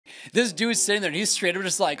This dude's sitting there and he's straight up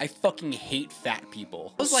just like, I fucking hate fat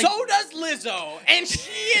people. Like, so does Lizzo, and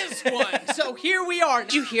she is one. So here we are.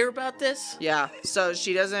 Did you hear about this? Yeah. So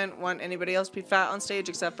she doesn't want anybody else to be fat on stage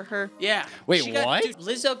except for her. Yeah. Wait, what? Dude,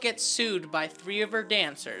 Lizzo gets sued by 3 of her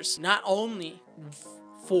dancers, not only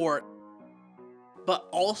for, but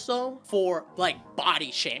also for like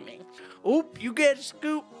body shaming. Oop, you get a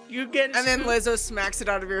scoop. You get a And then Lizzo smacks it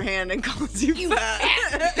out of your hand and calls you fat.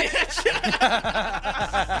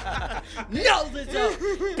 No,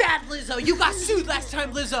 Lizzo. Bad Lizzo. You got sued last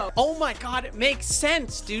time, Lizzo. Oh my God, it makes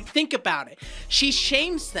sense, dude. Think about it. She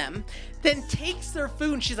shames them, then takes their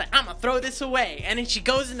food and she's like, I'm gonna throw this away. And then she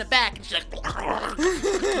goes in the back and she's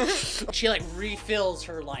like, she like refills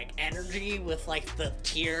her like energy with like the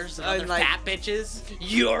tears of other like, fat bitches.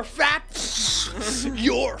 You're fat.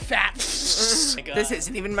 You're fat. This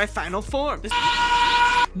isn't even my final form.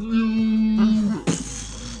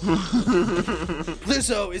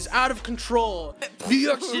 Lizzo is out of control. New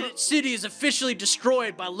York City is officially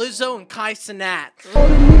destroyed by Lizzo and Cenat.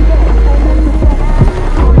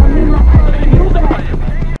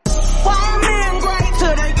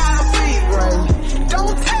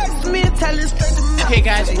 Okay,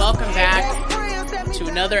 guys, welcome back to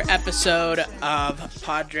another episode of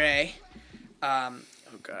PodDre. Oh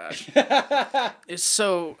gosh, it's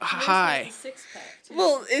so high.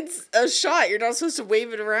 Well, it's a shot. You're not supposed to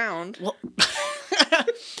wave it around. Well,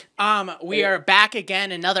 we are back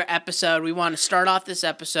again, another episode. We want to start off this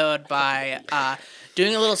episode by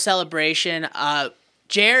doing a little celebration.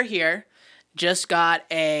 Jer here just got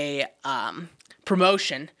a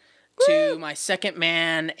promotion to my second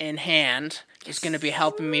man in hand. He's going to be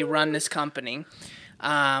helping me run this company.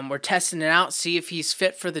 We're testing it out, see if he's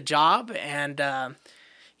fit for the job, and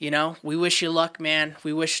you know, we wish you luck, man.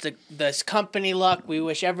 We wish this company luck. We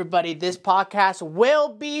wish everybody this podcast will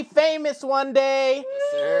be famous one day.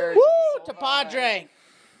 Sir, Woo! To PodDre.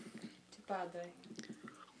 To PodDre.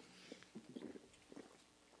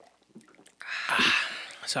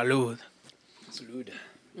 Salud. Salud.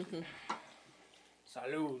 Mm-hmm.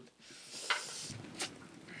 Salud.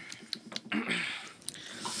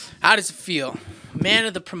 How does it feel? Man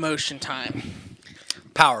of the promotion time.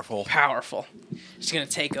 Powerful. She's going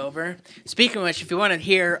to take over. Speaking of which, if you want to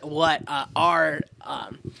hear what our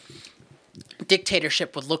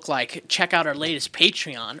dictatorship would look like, check out our latest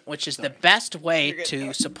Patreon, which is the best way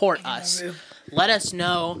to support us. Let us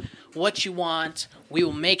know what you want. We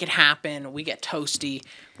will make it happen. We get toasty.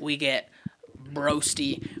 We get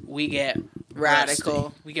broasty. We get radical.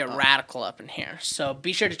 Roasty. We get radical up in here. So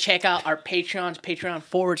be sure to check out our Patreons,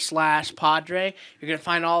 Patreon.com/PodDre. You're going to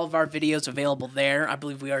find all of our videos available there. I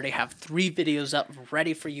believe we already have 3 videos up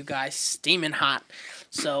ready for you guys, steaming hot.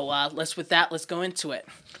 So let's go into it.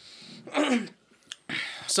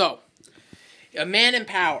 So, a man in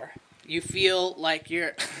power. You feel like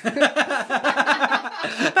you're... Bye,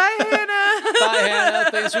 Hannah. Bye,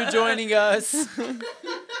 Hannah. Thanks for joining us.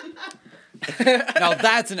 Now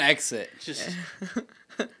that's an exit. Just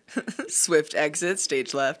Swift exit,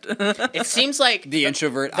 stage left. it seems like the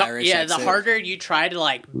introvert Irish Yeah, exit. the harder you try to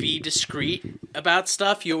like be discreet about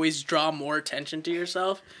stuff, you always draw more attention to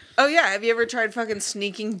yourself. Oh yeah, have you ever tried fucking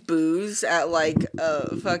sneaking booze at like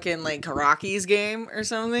a fucking like Rockies game or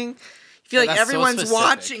something? I feel like That's so everyone's specific.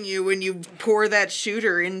 watching you when you pour that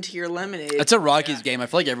shooter into your lemonade. It's a Rockies game. I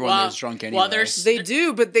feel like everyone there is drunk anyway. Well, They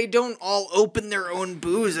do, but they don't all open their own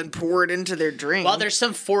booze and pour it into their drink. Well, there's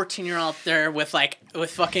some 14-year-old out there with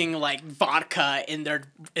fucking like vodka in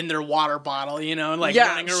their water bottle, you know, like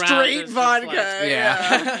running around. Straight vodka. Like,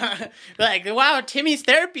 yeah. like, wow, Timmy's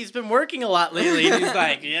therapy's been working a lot lately. And he's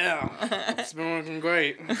like, yeah, it's been working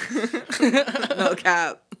great. No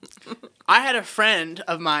cap. I had a friend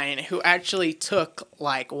of mine who actually took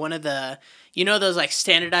like one of the, you know, those like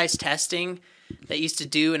standardized testing that used to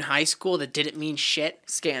do in high school that didn't mean shit.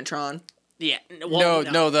 Scantron. Yeah.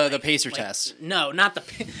 The pacer test. No, not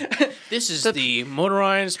the. This is the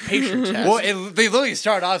motorized pacer test. Well, they literally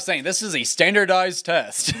start off saying this is a standardized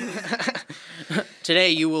test.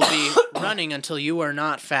 Today you will be running until you are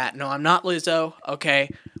not fat. No, I'm not Lizzo. Okay,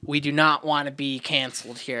 we do not want to be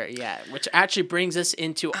canceled here yet. Which actually brings us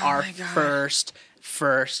into our first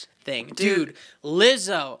thing, dude.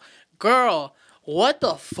 Lizzo, girl. What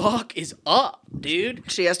the fuck is up,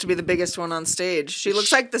 dude? She has to be the biggest one on stage. She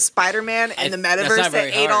looks like the Spider-Man in the metaverse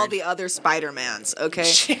that ate all the other Spider-Mans, okay?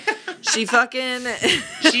 She fucking...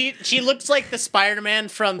 she looks like the Spider-Man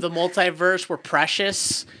from the multiverse where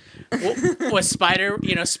Precious was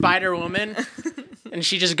Spider-Woman. And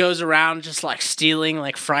she just goes around just like stealing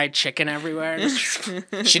like fried chicken everywhere.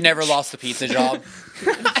 She never lost the pizza job.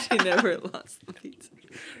 She never lost the pizza.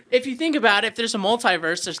 if you think about it, if there's a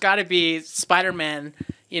multiverse, there's got to be Spider-Man.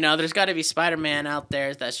 You know, there's got to be Spider-Man out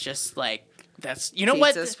there that's just like, that's, you know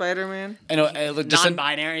Pizza what? Spider-Man? I know, just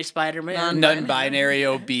non-binary Spider-Man. Non-binary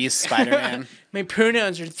obese Spider-Man. My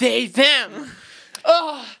pronouns are they, them.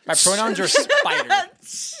 Oh, my pronouns are spider.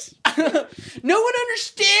 No one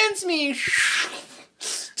understands me.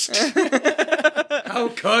 How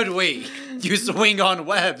could we? You swing on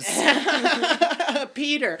webs.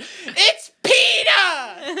 Peter. It's Peter!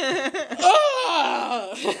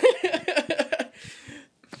 Oh!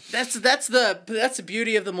 That's the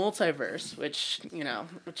beauty of the multiverse, which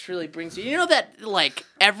really brings you know that like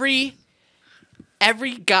every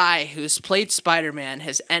guy who's played Spider-Man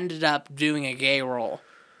has ended up doing a gay role.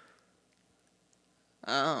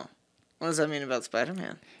 Oh. What does that mean about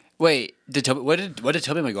Spider-Man? Wait, what did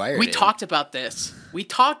Tobey Maguire do? We talked about this.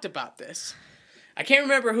 I can't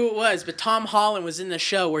remember who it was, but Tom Holland was in the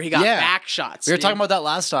show where he got back shots. We were talking about that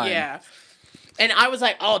last time. Yeah. And I was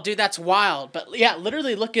like, oh, dude, that's wild. But yeah,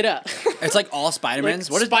 literally look it up. It's like all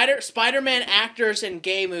Spider-Mans? Like Spider-Man actors in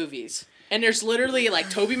gay movies. And there's literally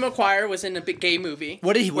like Tobey Maguire was in a big gay movie.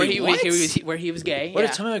 What did he where he was gay. What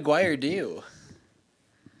did Tobey Maguire do?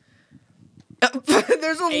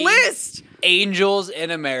 There's a list. Angels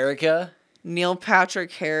in America. Neil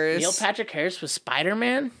Patrick Harris. Neil Patrick Harris was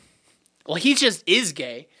Spider-Man? Well, he just is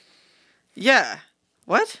gay. Yeah.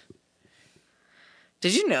 What?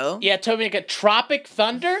 Did you know? Yeah, Tropic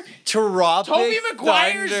Thunder? Tropic Tobey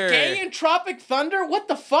Maguire's Thunder. gay in Tropic Thunder? What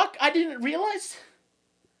the fuck? I didn't realize.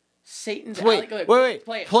 Satan's Wait.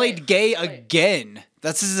 Played gay play it. again.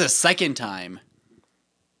 This is the second time.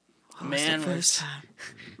 What was the first time?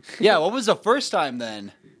 Yeah, what was the first time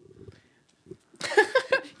then?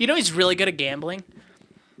 You know he's really good at gambling?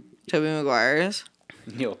 Tobey Maguire is?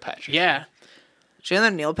 Neil Patrick. Yeah. Do you know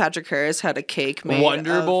that Neil Patrick Harris had a cake made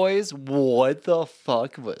Wonder Boys? What the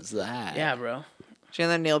fuck was that? Yeah, bro. Do you know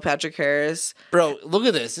that Neil Patrick Harris... Bro, look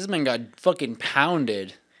at this. This man got fucking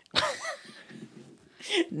pounded.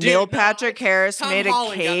 Neil Patrick Harris Tom made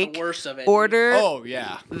Holland a cake got the worst of it. order Oh,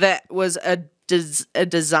 yeah. that was a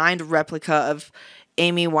designed replica of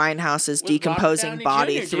Amy Winehouse's decomposing Downey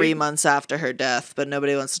body Jr., 3 dude. months after her death, but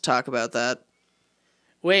nobody wants to talk about that.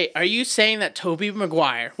 Wait, are you saying that Tobey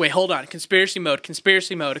Maguire... Wait, hold on. Conspiracy mode,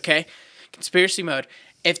 okay? Conspiracy mode.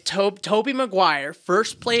 If Tobey Maguire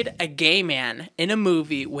first played a gay man in a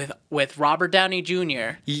movie with Robert Downey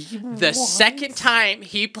Jr., the second time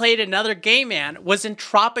he played another gay man was in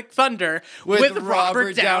Tropic Thunder with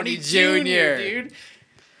Robert Downey Jr., dude.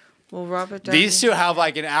 Well, Robert Downey... These two have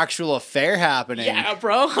like an actual affair happening. Yeah,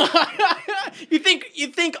 bro. You think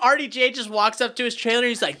RDJ just walks up to his trailer and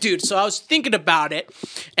he's like, dude, so I was thinking about it,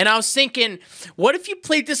 and I was thinking, what if you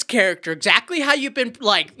played this character exactly how you've been,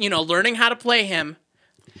 like, learning how to play him,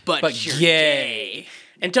 but you're gay.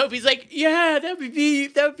 And Toby's like, yeah, that would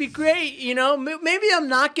be great, Maybe I'm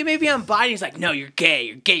not gay, maybe I'm bi. And he's like, no, you're gay.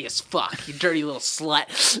 You're gay as fuck, you dirty little slut.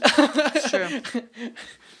 It's true.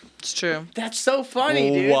 It's true. That's so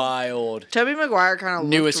funny, dude. Wild. Tobey Maguire kind of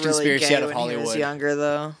Newest looked really conspiracy gay out of when he was Hollywood. younger,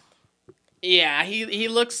 though. Yeah, he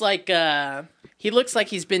looks like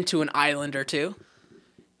he's been to an island or two.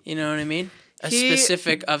 You know what I mean?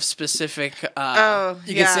 Specific. You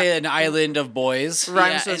You could say an island of boys.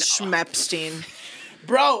 Rhymes Yeah, with Schmepstein.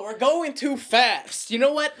 Bro, we're going too fast. You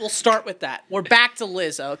know what? We'll start with that. We're back to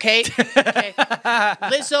Lizzo, okay?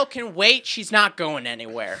 Lizzo can wait. She's not going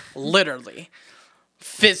anywhere. Literally.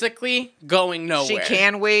 Physically going nowhere. She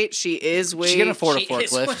can wait. She is wait. She can afford a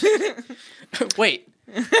forklift. Wait.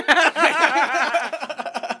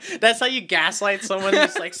 That's how you gaslight someone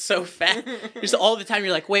who's like so fat. Just all the time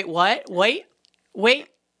you're like, wait, what? Wait. You're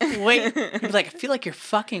like, I feel like you're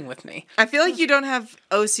fucking with me. I feel like you don't have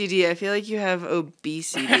OCD. I feel like you have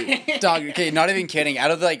obesity. Dog, okay, not even kidding. Out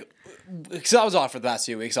of because I was off for the last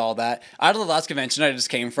few weeks, all that. Out of the last convention I just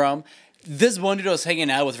came from, this one dude I was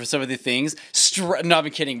hanging out with for some of the things, not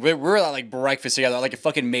even kidding, we were at like breakfast together, like a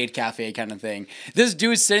fucking maid cafe kind of thing. This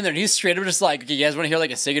dude's sitting there and he's straight up just like, okay, you guys want to hear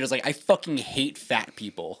like a cigarette? It's like, I fucking hate fat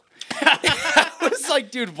people. I was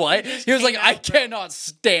like, dude, what? He was like, I cannot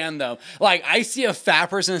stand them. Like, I see a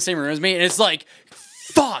fat person in the same room as me and it's like,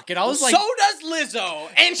 fuck. And I was like, so does Lizzo,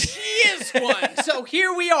 and she is one. So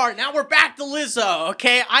here we are. Now we're back to Lizzo,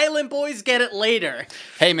 okay? Island boys get it later.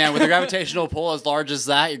 hey man, with a gravitational pull as large as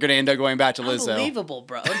that, you're gonna end up going back to Lizzo. Unbelievable,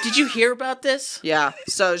 bro. Did you hear about this? Yeah.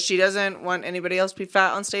 So she doesn't want anybody else to be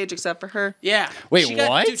fat on stage except for her? Yeah. Wait,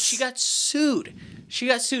 what? Dude, she got sued.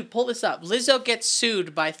 Pull this up. Lizzo gets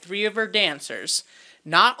sued by 3 of her dancers.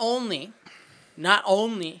 Not only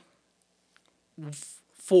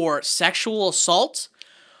for sexual assault,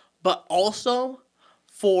 but also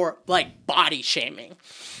for like body shaming.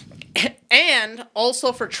 And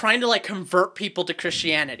also for trying to like convert people to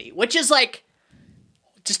Christianity, which is like,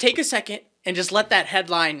 just take a second and just let that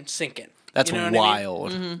headline sink in. That's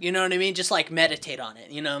wild. I mean? You know what I mean? Just like meditate on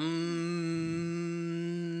it.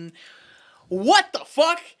 What the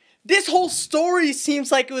fuck? This whole story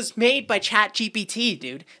seems like it was made by ChatGPT,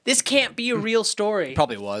 dude. This can't be a real story.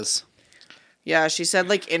 Probably was. Yeah, she said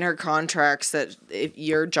like in her contracts that if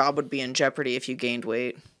your job would be in jeopardy if you gained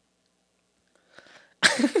weight.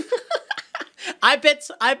 I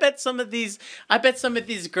bet some of these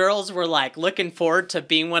girls were like looking forward to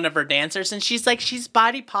being one of her dancers, and she's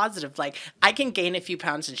body positive. Like, I can gain a few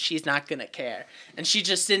pounds and she's not gonna care. And she's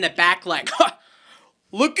just in the back like, huh,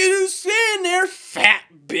 look at who's sitting there, fat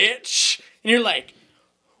bitch. And you're like,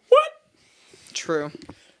 what? True.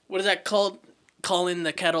 What is that called? Calling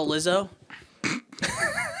the kettle Lizzo?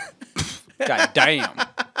 God damn.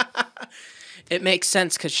 It makes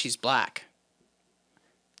sense because she's black.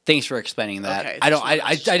 Thanks for explaining that. Okay, I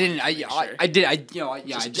didn't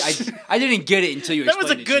get it until you That was explained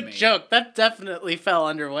a it good to me. joke. That definitely fell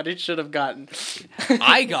under what it should have gotten.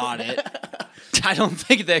 I got it. I don't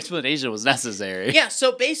think the explanation was necessary. Yeah,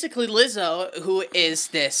 so basically Lizzo, who is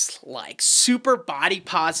this, like, super body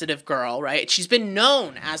positive girl, right? She's been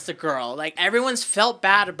known as the girl. Like, everyone's felt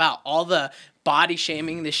bad about all the body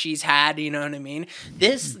shaming that she's had, you know what I mean?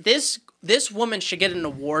 This woman should get an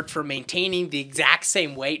award for maintaining the exact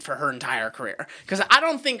same weight for her entire career. Because I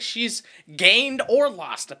don't think she's gained or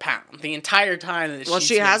lost a pound the entire time that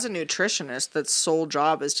she has a nutritionist that's sole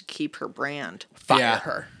job is to keep her brand. Fire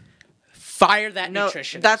her. Fire that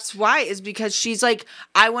nutritionist. That's why, is because she's like,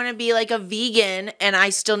 I want to be like a vegan and I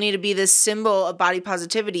still need to be this symbol of body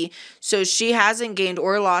positivity. So she hasn't gained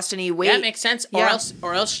or lost any weight. That makes sense. Yeah.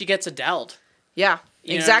 Or else she gets Adelled. Yeah.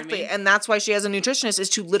 You know exactly. what I mean? And that's why she has a nutritionist, is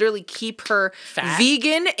to literally keep her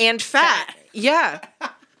vegan and fat. Yeah.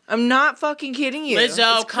 I'm not fucking kidding you.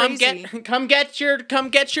 Lizzo, come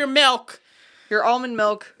get your milk. Your almond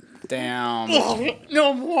milk. Damn. Oh,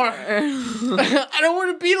 no more. I don't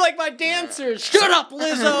want to be like my dancers. Shut up,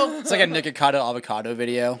 Lizzo. It's like a Nikocado avocado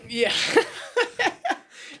video. Yeah.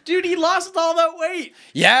 Dude, he lost all that weight.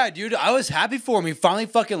 Yeah, dude, I was happy for him. He finally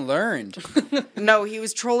fucking learned. No, he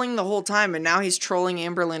was trolling the whole time, and now he's trolling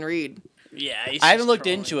Amberlynn Reed. Yeah, I haven't looked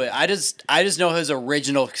into it. I just know his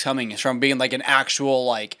original coming from being like an actual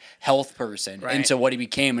like health person into what he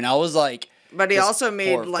became, and I was like. But he also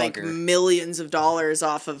made like millions of dollars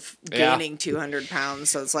off of gaining 200 pounds,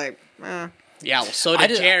 so it's like, eh. Yeah, well, so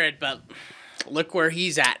did Jared, but look where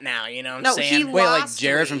he's at now, you know what I'm saying? He Wait, lost like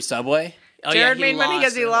Jared from Subway? Oh, Jared made money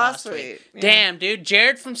because he lost weight. Yeah. Damn, dude,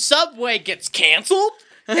 Jared from Subway gets canceled,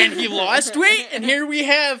 and he lost weight, and here we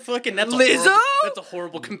have fucking Lizzo? That's a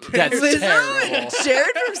horrible comparison. That's Lizzo terrible. and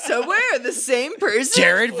Jared from Subway are the same person?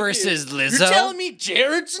 Jared versus Lizzo? You're telling me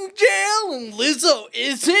Jared's in jail and Lizzo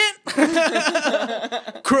isn't?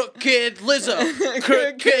 Crooked Lizzo.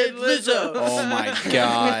 Crooked Lizzo. Oh my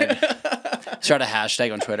god. Start a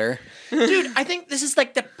hashtag on Twitter. Dude, I think this is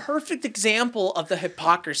like the perfect example of the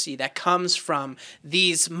hypocrisy that comes from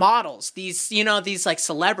these models, these like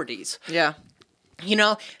celebrities. Yeah. You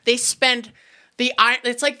know, they spend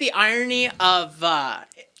it's like the irony of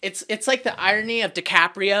it's like the irony of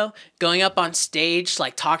DiCaprio going up on stage,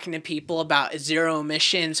 like talking to people about zero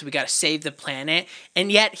emissions, we got to save the planet,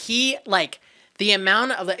 and yet he like the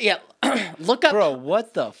amount of look up. Bro,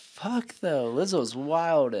 what the fuck though? Lizzo's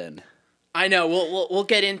wildin'. I know. We'll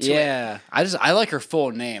get into it. Yeah, I like her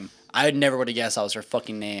full name. I never would have guessed that was her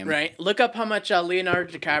fucking name. Right. Look up how much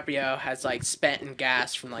Leonardo DiCaprio has like spent in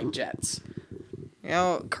gas from like jets. You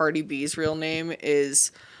know, Cardi B's real name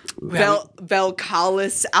is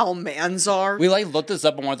Belcalis Almanzar. We like looked this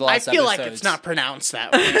up on one of the last episodes. I feel like it's not pronounced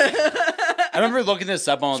that way. I remember looking this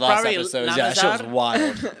up on one of the last episodes. Yeah, that shit was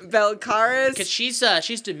wild. Belcaris. Because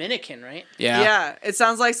she's Dominican, right? Yeah. Yeah. It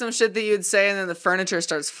sounds like some shit that you'd say and then the furniture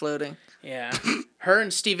starts floating. Yeah. Her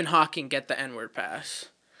and Stephen Hawking get the N-word pass.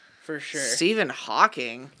 For sure. Stephen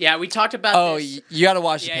Hawking? Yeah, we talked about this. Oh, you gotta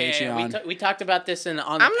watch the Patreon. Yeah. We talked about this on the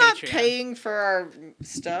Patreon. I'm not paying for our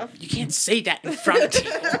stuff. You can't say that in front of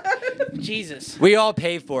people. Jesus. We all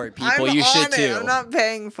pay for it, people. You should too. I'm not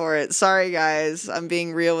paying for it. Sorry, guys. I'm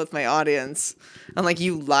being real with my audience. I'm like,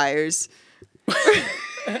 you liars.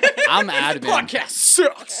 I'm adamant. Podcast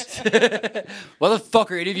sucks. Why the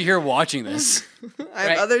fuck are any of you here watching this? I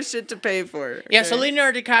have other shit to pay for. Okay? Yeah, so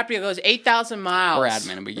Leonardo DiCaprio goes 8,000 miles. We're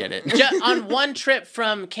adamant, we get it. On one trip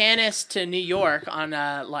from Canis to New York on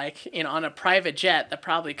a private jet that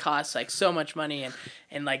probably costs like so much money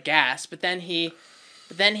and like gas. But then he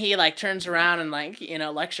like turns around and like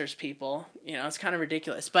lectures people. It's kind of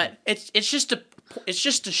ridiculous. But it's just it's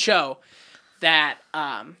just to show that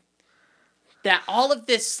that all of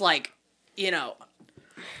this, like, you know,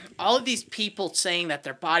 all of these people saying that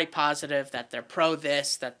they're body positive, that they're pro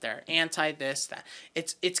this, that they're anti this, that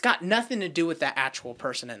it's got nothing to do with that actual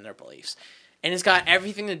person and their beliefs. And it's got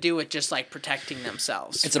everything to do with just, like, protecting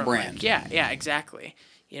themselves. It's a brand. Like, yeah, exactly.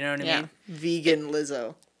 You know what I mean? Vegan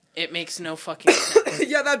Lizzo. It makes no fucking sense.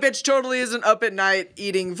 Yeah, that bitch totally isn't up at night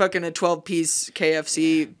eating fucking a 12-piece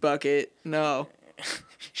KFC bucket. No.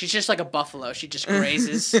 She's just like a buffalo. She just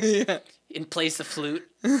grazes and plays the flute.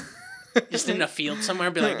 Just in a field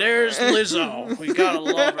somewhere, be like, "There's Lizzo. We gotta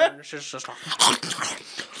love her." It's just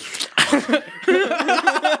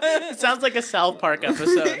it sounds like a South Park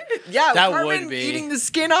episode. Yeah, That Carmen would be. eating the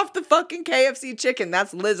skin off the fucking KFC chicken.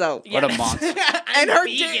 That's Lizzo. What a monster. And her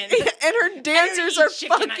vegan. and her dancers are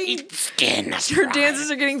fucking. skin. That's Her right.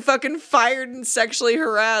 dancers are getting fucking fired and sexually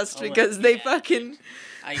harassed because they fucking.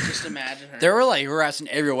 I just imagine her. They were like harassed in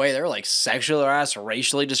every way. They were like sexually harassed,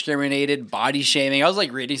 racially discriminated, body shaming. I was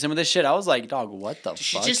like reading some of this shit. I was like, dog, what the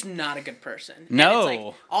She's fuck? just not a good person. No. And it's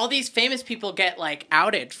like, all these famous people get, like,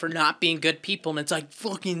 outed for not being good people, and it's like,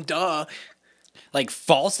 fucking duh. Like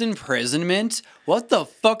false imprisonment? What the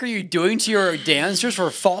fuck are you doing to your dancers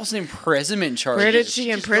for false imprisonment charges? Where did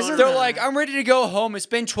she imprison They're them? like, I'm ready to go home. It's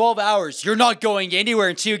been 12 hours. You're not going anywhere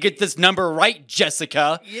until you get this number right,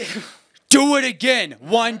 Jessica. Yeah. Do it again.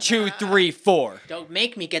 1, 2, 3, 4. Don't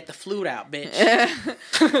make me get the flute out, bitch.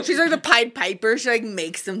 She's like the Pied Piper. She like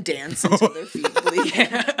makes them dance until their feet bleed.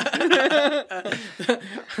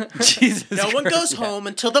 Jesus No one Christ. goes home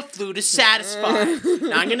until the flute is satisfied.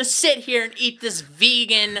 Now I'm gonna sit here and eat this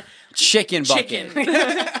vegan Chicken bucket. chicken.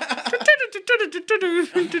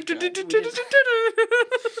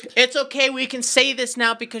 It's okay, we can say this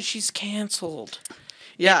now because she's canceled.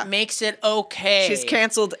 Yeah, Makes it okay. she's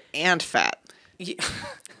canceled and fat.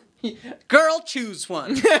 Girl, choose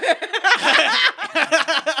one.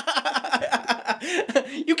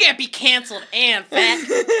 You can't be canceled and fat.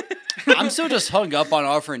 I'm still just hung up on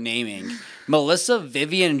all of her naming. Melissa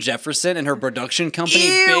Vivian Jefferson and her production company.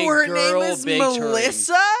 Ew, Big her girl, name is big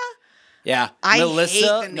Melissa. touring. Yeah, I Melissa.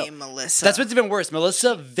 hate the no, name Melissa. That's what's even worse.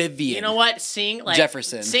 Melissa Vivian. You know what? Seeing like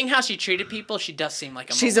Jefferson. seeing how she treated people, she does seem like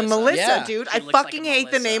a She's Melissa. a Melissa, Yeah. dude. She I looks like fucking a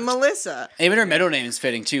hate the Melissa. name Melissa. Even her middle name is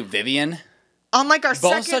fitting too. Vivian. On like our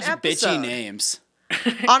Both second such episode. bitchy names.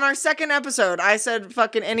 On our second episode, I said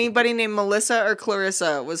fucking anybody named Melissa or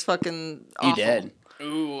Clarissa was fucking awful. You did.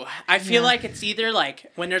 Ooh, I feel like it's either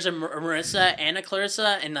like when there's a Marissa and a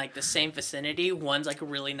Clarissa in like the same vicinity, one's like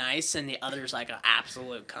really nice and the other's like an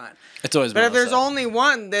absolute cunt. It's always. But if Melissa. there's only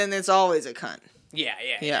one, then it's always a cunt. Yeah.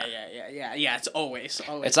 It's always.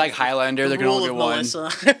 It's like Highlander. There can rule only of be one. Melissa.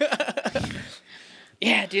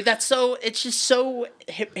 Yeah, dude, that's so. It's just so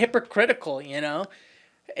hypocritical, you know.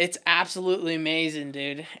 It's absolutely amazing,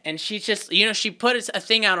 dude. And she just, you know, she put a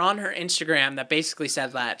thing out on her Instagram that basically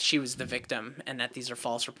said that she was the victim and that these are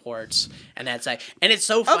false reports. And that's like, and it's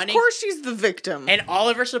so funny. Of course she's the victim. And all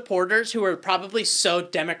of her supporters, who are probably so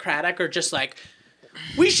democratic, are just like,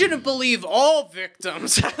 we shouldn't believe all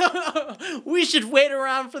victims. We should wait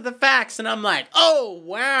around for the facts. And I'm like, oh,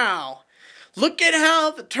 wow. Look at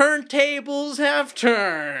how the turntables have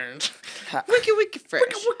turned. Wiki fresh.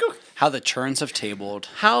 How the churns have tabled.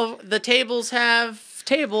 How the tables have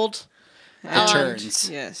tabled The turns.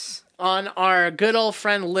 Yes. on our good old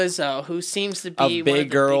friend Lizzo, who seems to be A one of big the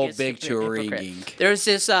girl, biggest big touring hypocrite. geek. There's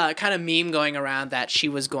this kind of meme going around that she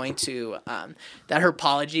was going to, that her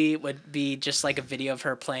apology would be just like a video of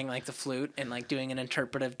her playing like the flute and like doing an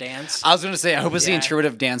interpretive dance. I was gonna say, I hope it's the Yeah.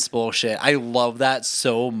 interpretive dance bullshit. I love that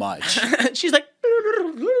so much. She's like,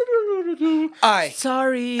 I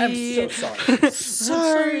sorry. am so sorry.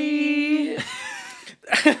 Sorry.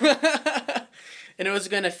 And it was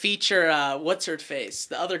going to feature, what's her face?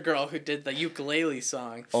 The other girl who did the ukulele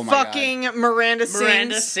song. Oh my Fucking Miranda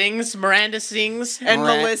sings. Miranda sings. And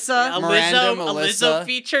Miran- Melissa. A Miranda, Lizzo Melissa.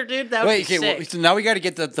 feature, dude. That would Wait, be okay. sick. So now we got to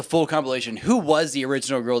get the full compilation. Who was the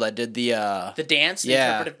original girl that did the? The dance, the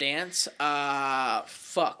Yeah. interpretive dance.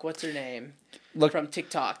 Fuck, what's her name? Look, From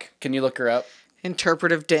TikTok. can you look her up?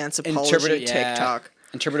 Interpretive dance apology TikTok.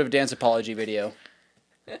 Interpretive dance apology video.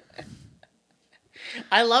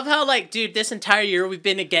 I love how, like, dude, this entire year we've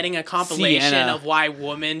been getting a compilation Sienna. of why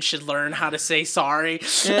women should learn how to say sorry.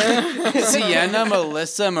 Sienna,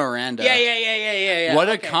 Melissa, Miranda. Yeah. What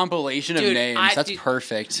a okay. compilation of Dude, names. That's dude,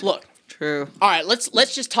 perfect. Look, True. all right, let's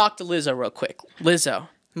just talk to Lizzo real quick. Lizzo.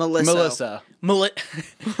 Melissa. Melissa.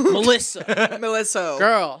 Melissa.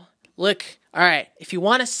 Girl, look, all right, if you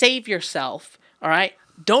want to save yourself, all right,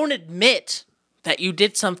 don't admit that you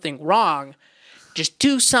did something wrong. Just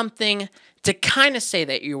do something to kind of say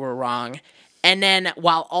that you were wrong and then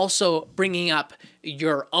while also bringing up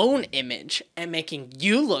your own image and making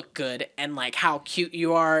you look good and like how cute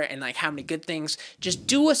you are and like how many good things, just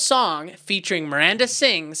do a song featuring Miranda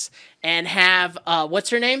Sings and have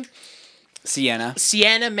what's her name?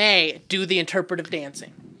 Sienna May do the interpretive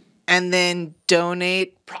dancing. And then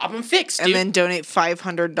donate. Problem fixed, dude. And then donate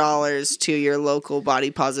 $500 to your local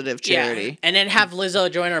body positive charity. Yeah. And then have Lizzo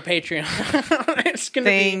join our Patreon. It's gonna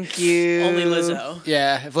Thank be you. only Lizzo.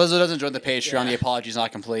 Yeah, if Lizzo doesn't join the Patreon, the apology's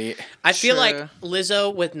not complete. I feel Sure. like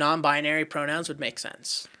Lizzo with non-binary pronouns would make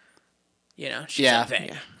sense. You know, she's a they.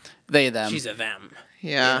 Yeah. They, them. She's a them.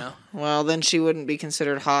 Yeah. You know? Well, then she wouldn't be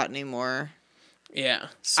considered hot anymore. Yeah.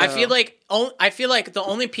 So- I feel like the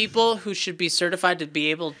only people who should be certified to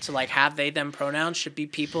be able to like have they them pronouns should be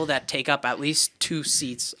people that take up at least 2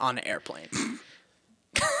 seats on an airplane.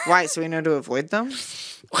 Why? So we know to avoid them?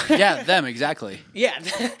 Yeah, them, exactly. Yeah.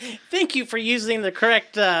 Thank you for using the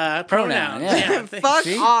correct pronouns. yeah. Fuck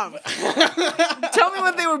See? off. Tell me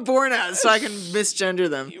what they were born as so I can misgender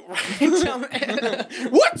them.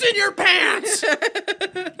 What's in your pants?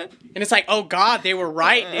 And it's like, oh God, they were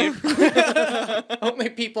right, dude. Only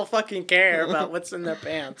people fucking care about what's in their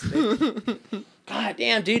pants, dude. God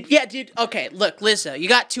damn, dude. Yeah, dude. Okay, look, Lizzo, you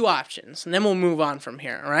got 2 options, and then we'll move on from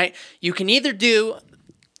here, all right? You can either do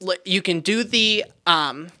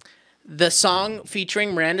the song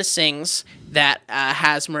featuring Miranda Sings that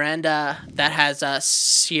has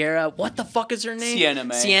Sierra. What the fuck is her name? Sienna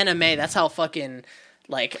May. Sienna May. That's how fucking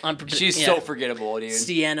like unpredictable. She's so forgettable, dude.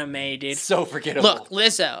 Sienna May, dude. So forgettable. Look,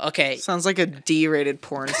 Lizzo. Okay, Sounds like a D-rated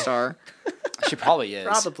porn star. She probably is.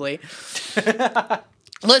 probably.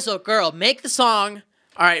 Lizzo, girl, make the song.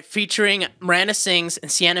 All right, featuring Miranda Sings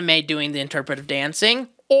and Sienna May doing the interpretive dancing,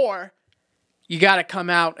 or you gotta come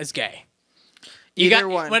out as gay. Either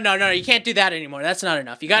one. Well, no, you can't do that anymore. That's not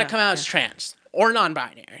enough. You gotta come out as trans or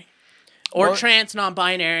non-binary, or trans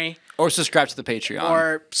non-binary, Or subscribe to the Patreon.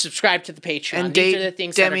 or subscribe to the Patreon. And These date are the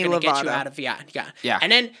things Demi that are going to get you Lovato. out of Yeah.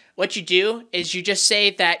 And then what you do is you just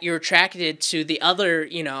say that you're attracted to the other,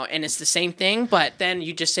 and it's the same thing, but then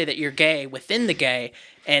you just say that you're gay within the gay,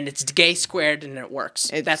 and it's gay squared, and it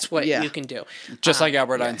works. That's what you can do. Just like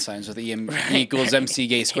Albert Einstein's with E equals MC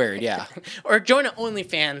gay squared, yeah. Or join an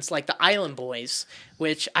OnlyFans like the Island Boys,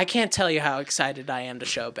 which I can't tell you how excited I am to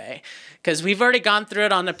show Bay. Because we've already gone through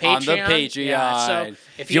it on the Patreon. On the Patreon. Yeah, so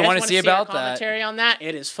if you guys wanna wanna see about our that. commentary on that,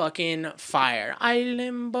 it is fucking fire.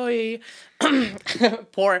 Island Boy.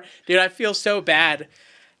 Poor dude, I feel so bad.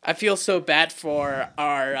 I feel so bad for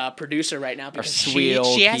our producer right now because sweet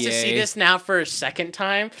old she has to PA. see this now for a second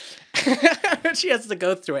time. She has to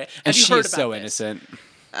go through it. And Have you she heard is about so this? innocent.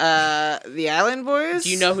 The Island Boys? Do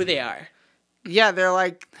you know who they are? Yeah, they're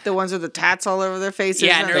like the ones with the tats all over their faces.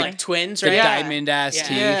 Yeah, and they're they- like twins, The right? Yeah. diamond ass Yeah.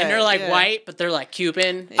 teeth. And they're like Yeah. white, but they're like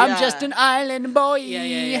Cuban. Yeah. I'm just an island boy.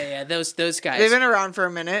 Yeah. Those guys. They've been around for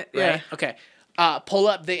a minute. right? Yeah. Okay. Pull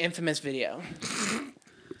up the infamous video.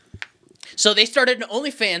 So they started an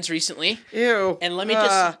OnlyFans recently, Ew. and let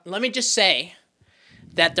me just say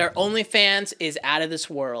that their OnlyFans is out of this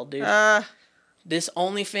world, dude. This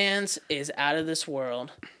OnlyFans is out of this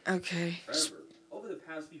world. Okay. Over the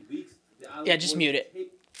past few weeks, the Island Yeah, just Boys mute it.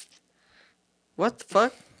 take- What the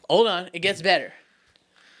fuck? Hold on, it gets better.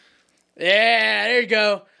 Yeah, there you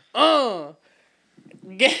go.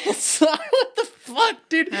 Guess what the fuck,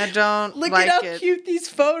 dude? I don't Look like at how it. cute these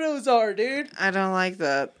photos are, dude. I don't like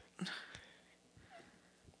that.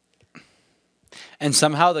 And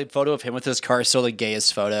somehow the photo of him with his car is still the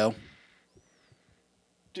gayest photo.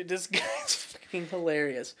 Dude, this guy's fucking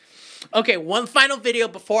hilarious. Okay, one final video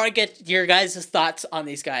before I get your guys' thoughts on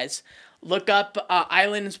these guys. Look up the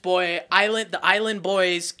Island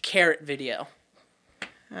Boys carrot video.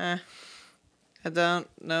 I don't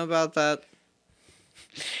know about that.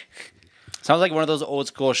 Sounds like one of those old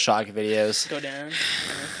school shock videos. Go down.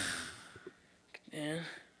 Yeah.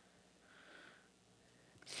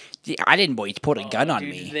 The island boys put a gun on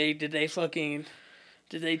Dude, me. Did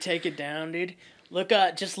they take it down, dude?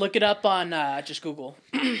 Just look it up on just Google.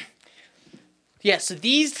 Yeah, so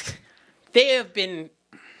they have been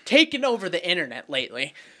taking over the internet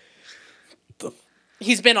lately.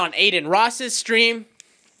 He's been on Aiden Ross's stream.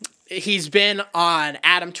 He's been on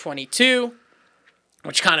Adam 22,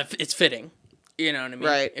 which kind of it's fitting. You know what I mean?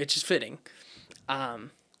 Right. It's just fitting. You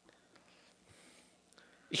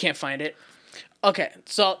can't find it. Okay,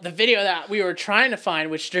 so the video that we were trying to find,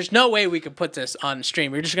 which there's no way we could put this on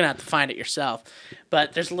stream. You're just going to have to find it yourself.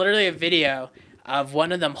 But there's literally a video of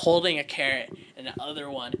one of them holding a carrot, and the other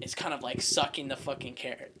one is kind of like sucking the fucking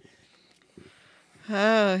carrot.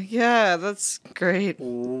 Oh, yeah, that's great.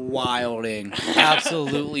 Wilding.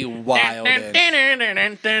 Absolutely wilding.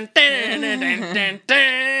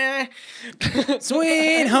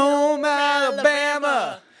 Sweet home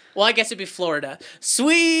Alabama. Well, I guess it'd be Florida.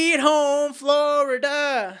 Sweet home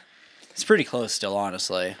Florida. It's pretty close still,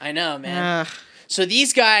 honestly. I know, man. So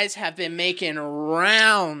these guys have been making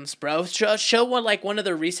rounds, bro. Show one of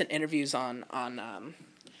the recent interviews on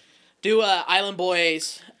Island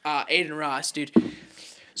Boys, Aiden Ross, dude.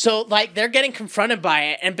 So like they're getting confronted by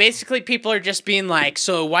it, and basically people are just being like,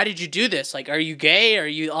 "So why did you do this? Like, are you gay? Are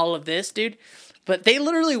you all of this, dude?" But they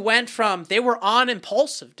literally went from they were on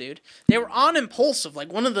Impulsive, dude. They were on Impulsive,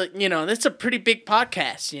 like one of the that's a pretty big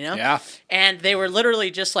podcast, Yeah. And they were literally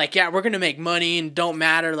just like, yeah, we're gonna make money and don't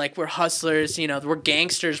matter, like we're hustlers, we're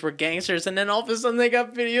gangsters, and then all of a sudden they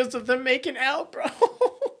got videos of them making out, bro.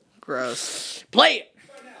 Gross. Play it.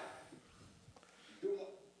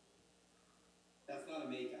 That's not a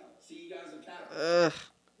makeout. See, you guys are capping. Ugh.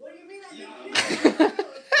 What do you mean I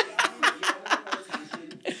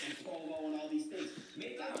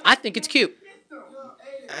I think it's cute.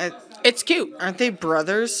 It's cute. Aren't they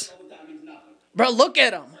brothers? Bro, look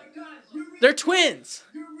at them. They're twins.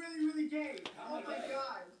 You're really, really gay. Oh my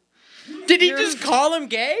god. Did he just call him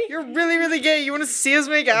gay? You're really, really gay. You want to see us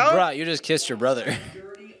make out? Bro, you just kissed your brother.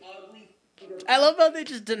 I love how they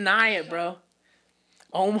just deny it, bro.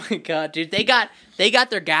 Oh my god, dude. They got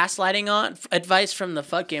their gaslighting on advice from the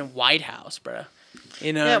fucking White House, bro.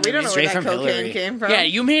 Yeah, we don't know Straight where that from cocaine Hillary. came from. Yeah,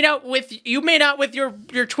 you made out with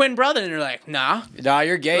your twin brother, and they're like, nah. Nah,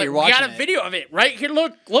 you're gay. Like, You're we watching got a it. video of it right here.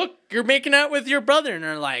 Look, you're making out with your brother, and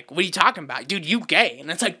they're like, "What are you talking about, dude? You gay?" And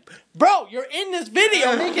it's like, "Bro, you're in this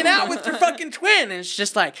video making out with your fucking twin." And it's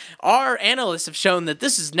just like our analysts have shown that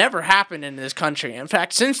this has never happened in this country. In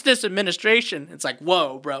fact, since this administration, it's like,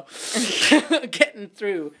 whoa, bro, getting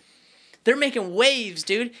through. They're making waves,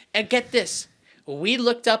 dude. And get this, we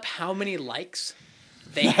looked up how many likes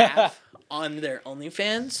they have on their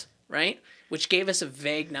OnlyFans, right? Which gave us a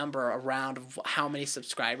vague number around of how many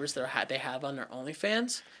subscribers they have on their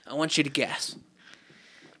OnlyFans. I want you to guess.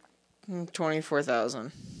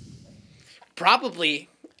 24,000. Probably.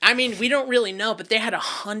 I mean, we don't really know, but they had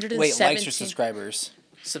 117... Wait, likes or subscribers?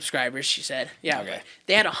 Subscribers, she said. Yeah. Okay.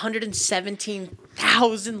 They had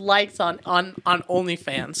 117,000 likes on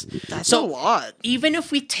OnlyFans. That's a lot. Even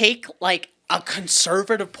if we take, like, a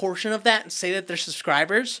conservative portion of that and say that they're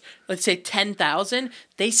subscribers, let's say 10,000,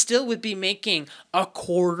 they still would be making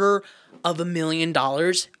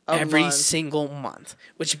 $250,000 every month. single month.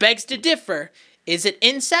 Which begs to differ. Is it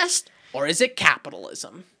incest or is it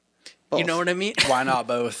capitalism? You Both. know what I mean? Why not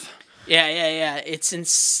both? Yeah. It's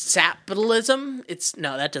incapitalism.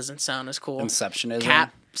 No, that doesn't sound as cool. Inceptionism.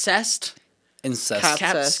 Capcest? Incest.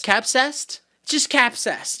 Capcest. Capcest? Just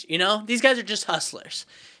capcest, These guys are just hustlers.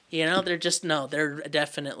 They're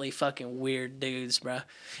definitely fucking weird dudes, bro.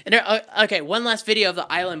 And okay, one last video of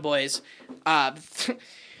the Island Boys.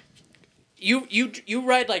 You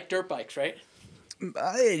ride like dirt bikes, right?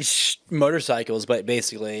 Motorcycles, but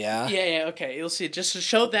basically, yeah. Yeah, okay. You'll see. Just to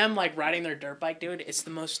show them like riding their dirt bike, dude, it's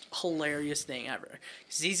the most hilarious thing ever.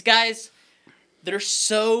 'Cause these guys, they're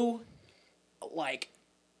so like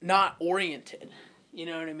not oriented. You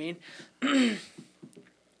know what I mean?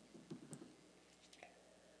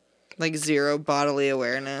 Like zero bodily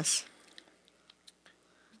awareness.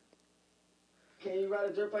 Can you ride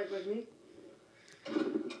a dirt bike like me?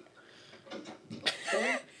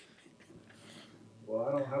 Well,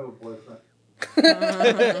 I don't have a boyfriend.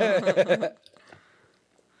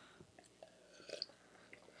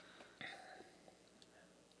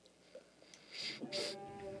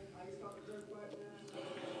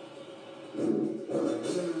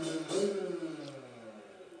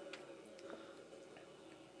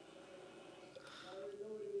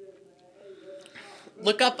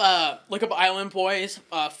 Look up Island Boys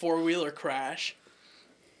 4-wheeler crash.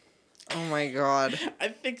 Oh my god. I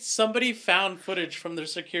think somebody found footage from their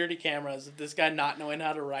security cameras of this guy not knowing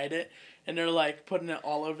how to ride it, and they're like putting it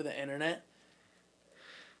all over the internet.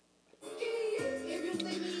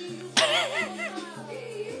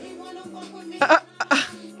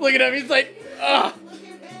 Look at him, he's like,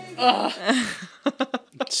 ugh.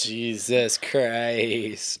 Jesus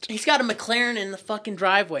Christ. He's got a McLaren in the fucking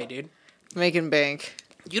driveway, dude. Making bank.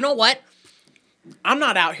 You know what? I'm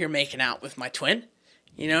not out here making out with my twin.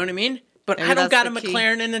 You know what I mean? But Maybe I don't that's got a the key.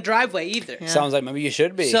 McLaren in the driveway either. Yeah. Sounds like maybe you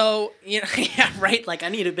should be. So, yeah, right? Like, I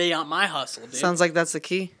need to be on my hustle, dude. Sounds like that's the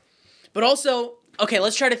key. But also, okay,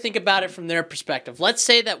 let's try to think about it from their perspective. Let's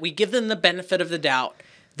say that we give them the benefit of the doubt.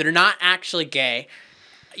 They're not actually gay,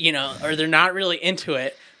 or they're not really into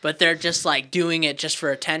it, but they're just, like, doing it just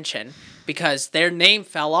for attention. because their name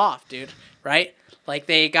fell off, dude. Right? Like,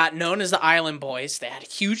 they got known as the Island Boys. They had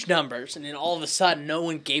huge numbers, and then all of a sudden, no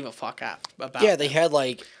one gave a fuck about Yeah, they them. had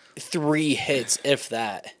like 3 hits, if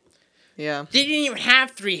that. Yeah. They didn't even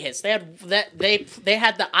have 3 hits. They had they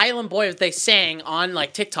had the Island Boys they sang on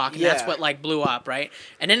like TikTok, and that's Yeah. what like blew up, right?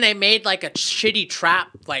 And then they made like a shitty trap,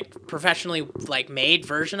 like professionally like made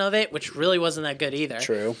version of it, which really wasn't that good either.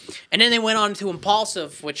 True. And then they went on to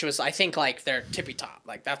Impulsive, which was I think like their tippy top,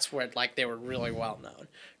 like that's where like they were really well known,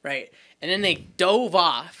 right? And then they dove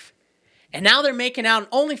off, and now they're making out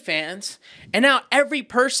on OnlyFans, and now every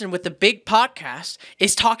person with the big podcast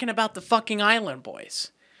is talking about the fucking Island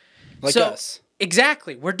Boys. Like us.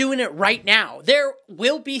 Exactly. We're doing it right now. There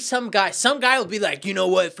will be some guy will be like, you know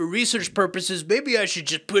what, for research purposes, maybe I should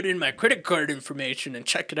just put in my credit card information and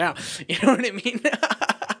check it out. You know what I mean?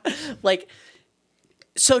 Like,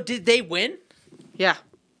 so did they win? Yeah.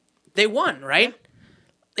 They won, right?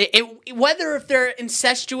 Whether if they're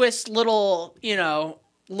incestuous little,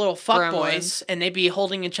 little fuckboys Gremlins. and they be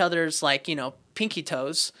holding each other's, like, pinky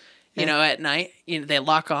toes, at night, they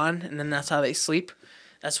lock on and then that's how they sleep.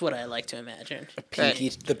 That's what I like to imagine.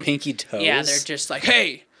 The pinky toes. Yeah, they're just like,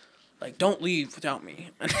 hey, like, don't leave without me.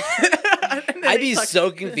 I'd be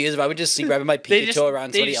so confused if I would just sleep wrapping my pinky toe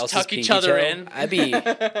around somebody else's tuck pinky each other toe. in. I'd be...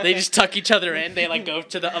 They just tuck each other in. They, like, go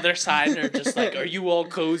to the other side, and they're just like, are you all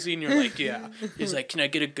cozy? And you're like, yeah. He's like, can I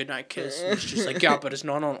get a goodnight kiss? And it's just like, yeah, but it's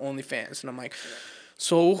not on OnlyFans. And I'm like,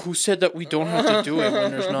 so who said that we don't have to do it when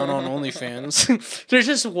there's not on OnlyFans? There's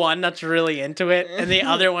just one that's really into it, and the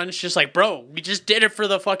other one's just like, bro, we just did it for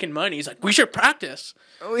the fucking money. He's like, we should practice.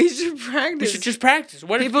 We should practice. We should just practice.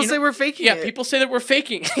 What People if, say we're faking Yeah, it. people say that we're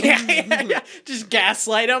faking. Yeah. Just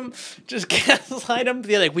gaslight them. Just gaslight them.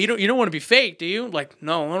 They're like, you don't want to be fake, do you? Like,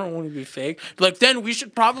 no, I don't want to be fake. Like, then we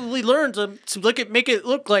should probably learn to make it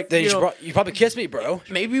look like, Then you probably kiss me, bro.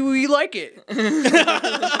 maybe we like it.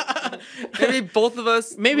 Maybe both of us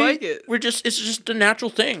Maybe like it. it's just a natural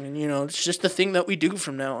thing, and it's just the thing that we do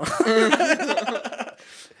from now on.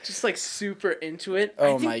 Just like super into it.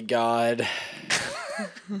 Oh my god.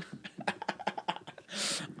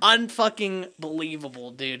 Unfucking believable,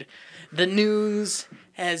 dude. The news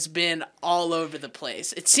has been all over the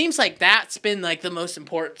place. It seems like that's been like the most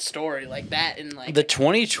important story, like that in like The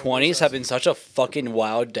 2020s have been such a fucking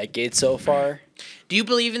wild decade so far. Do you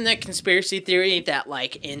believe in the conspiracy theory that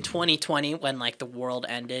like in 2020 when like the world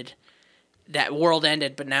ended,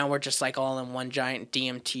 but now we're just like all in one giant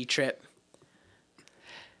DMT trip?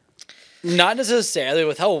 Not necessarily.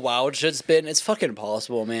 With how wild shit's been, it's fucking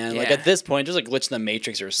impossible, man. Like Yeah. at this point, just like glitch in the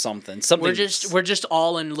Matrix or something. We're just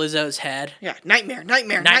all in Lizzo's head. Yeah, nightmare.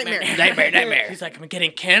 He's like, I'm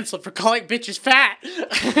getting canceled for calling bitches fat.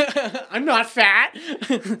 I'm not fat.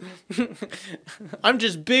 I'm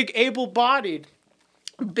just big, able-bodied.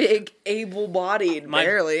 Big, able-bodied,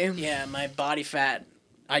 barely. Yeah, my body fat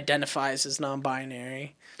identifies as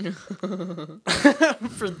non-binary.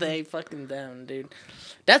 For they fucking them, dude.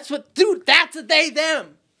 That's a they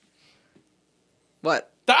them.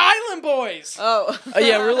 What? The Island Boys. Oh.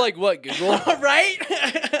 yeah, we're like, what, Google? Right?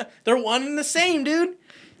 They're one and the same, dude.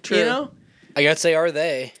 True. You know? I gotta say, are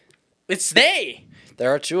they? It's they.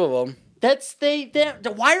 There are 2 of them. That's them.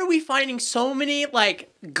 Why are we finding so many,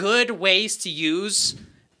 like, good ways to use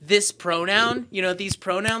this pronoun? These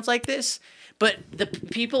pronouns like this? But the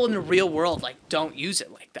people in the real world, like, don't use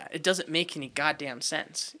it like that. It doesn't make any goddamn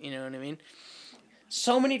sense. You know what I mean?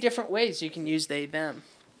 So many different ways you can use they, them.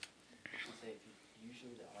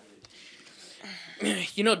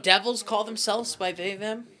 Devils call themselves by they,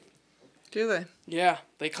 them? Do they? Yeah.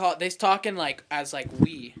 They talking, like, as, like,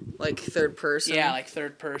 we. Like third person? Yeah, like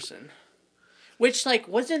third person. Which, like,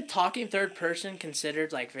 wasn't talking third person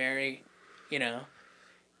considered, like, very,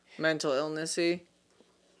 Mental illnessy?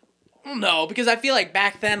 No, because I feel like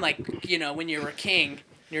back then, like, when you were a king,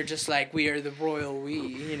 you're just like, we are the royal we,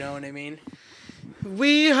 you know what I mean?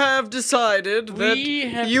 We have decided that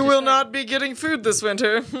you will not be getting food this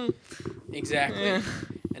winter. Exactly. Yeah.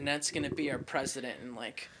 And that's going to be our president in,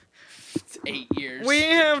 like, 8 years. We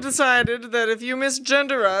have decided that if you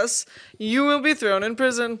misgender us, you will be thrown in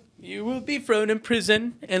prison. You will be thrown in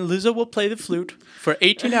prison, and Lizzo will play the flute for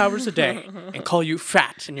 18 hours a day and call you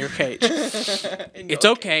fat in your cage. It's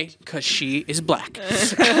okay, because she is black.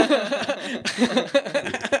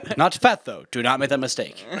 Not fat, though. Do not make that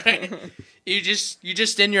mistake. Right? You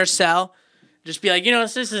just in your cell, just be like,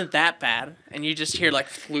 this isn't that bad. And you just hear, like,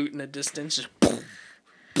 flute in the distance. Just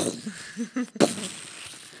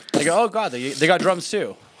They go, oh, God, they got drums,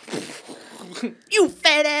 too. you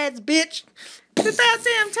fat ass bitch. It's about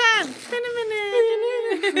damn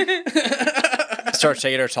time. Start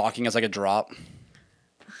taking or talking as like a drop.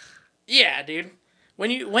 Yeah, dude. When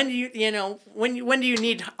do you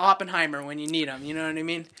need Oppenheimer when you need him? You know what I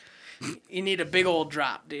mean? You need a big old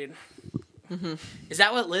drop, dude. Mm-hmm. Is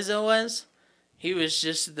that what Lizzo was? He was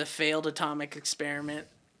just the failed atomic experiment,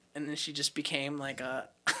 and then she just became like a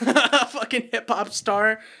fucking hip hop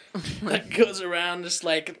star that goes around just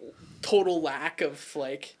like total lack of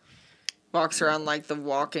like Walks around like the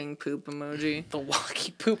walking poop emoji. the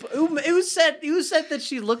walkie poop. Who said that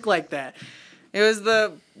she looked like that? It was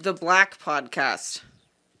the Black podcast.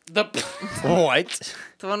 The What?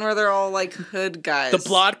 The one where they're all like hood guys. the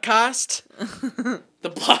broadcast. the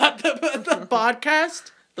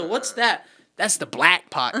podcast. The what's that? That's the Black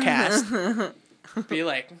podcast. Be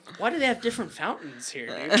like, why do they have different fountains here,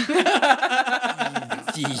 dude?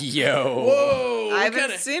 Yo. Whoa! I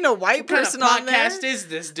haven't seen a white person on there. Podcast is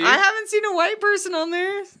this, dude? I haven't seen a white person on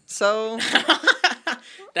there, so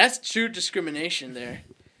That's true discrimination there.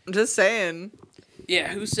 I'm just saying. Yeah,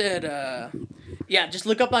 who said? Yeah, just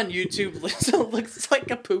look up on YouTube. Lizzo looks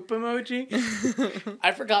like a poop emoji.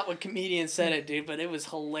 I forgot what comedian said it, dude, but it was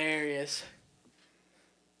hilarious.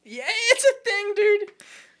 Yeah, it's a thing, dude.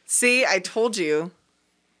 See, I told you.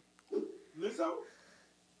 Lizzo?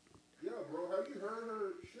 Yeah, bro. Have you heard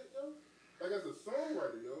her shit, yo? Like, as a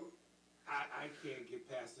songwriter, yo. I can't get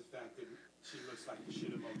past the fact that she looks like a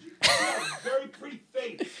shit emoji. She has a very pretty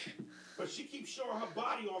face, but she keeps showing her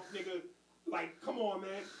body off, nigga. Like, come on,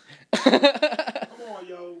 man. Come on,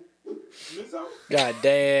 yo. Lizzo? God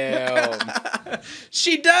damn.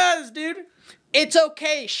 She does, dude. It's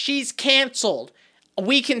okay. She's canceled.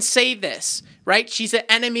 We can say this, right? She's an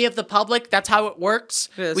enemy of the public. That's how it works.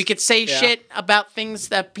 It is. We could say Yeah. shit about things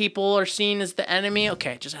that people are seeing as the enemy.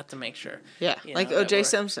 Okay, just have to make sure. Yeah, You like know, that O.J. we're-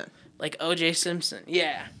 Simpson. Like O.J. Simpson.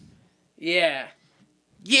 Yeah. Yeah.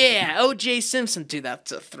 Yeah, O.J. Simpson. Dude,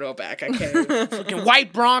 that's a throwback. I can't even. Fucking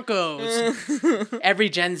white Broncos. Every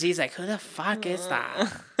Gen Z's like, who the fuck is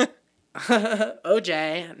that?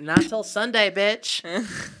 O.J. Not till Sunday, bitch.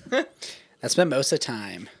 That's been most of the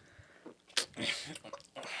time.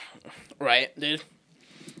 Right, dude.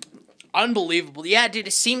 Unbelievable. Yeah, dude,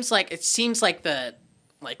 it seems like this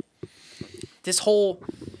whole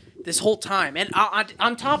time. And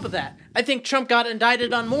on top of that, I think Trump got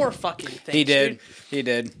indicted on more fucking things. He did. Dude. He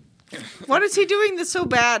did. What is he doing that's so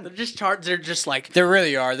bad? They're just like They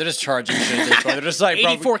really are. They're just charging shit at this point. They're just like,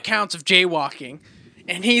 bro, 84 counts of jaywalking.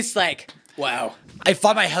 And he's like, wow. I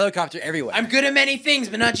fly my helicopter everywhere. I'm good at many things,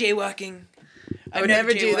 but not jaywalking. I would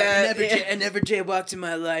never do that. I never jaywalked in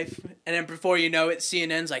my life. And then before you know it,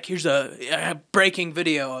 CNN's like, here's a breaking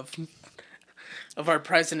video of our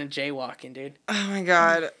president jaywalking, dude. Oh my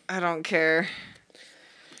god, I don't care.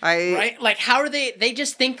 Right? Like, how are they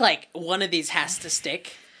just think like one of these has to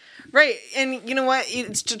stick. Right, and you know what?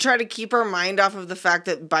 It's to try to keep our mind off of the fact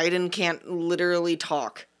that Biden can't literally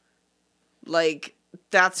talk. Like,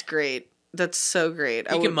 that's great. That's so great.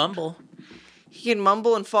 He can mumble. He can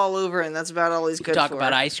mumble and fall over, and that's about all he's good Talk for.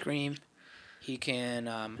 about ice cream. He can,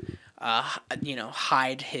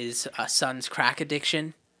 hide his son's crack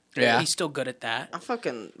addiction. Yeah. He's still good at that. I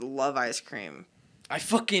fucking love ice cream. I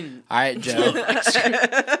fucking... All right, Joe.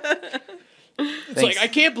 It's like, I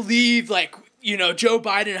can't believe, like, Joe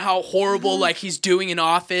Biden, how horrible, like, he's doing in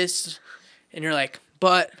office. And you're like,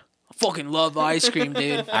 but I fucking love ice cream,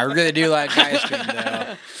 dude. I really do like ice cream,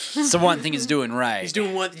 though. It's the one thing he's doing right. He's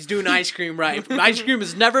doing ice cream right. Ice cream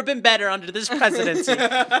has never been better under this presidency.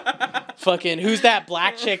 Fucking, who's that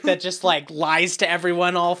black chick that just, like, lies to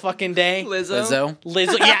everyone all fucking day? Lizzo.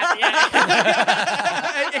 Lizzo.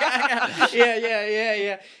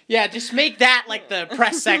 Yeah. Yeah, just make that like the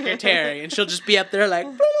press secretary, and she'll just be up there like,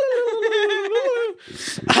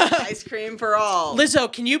 Ice cream for all.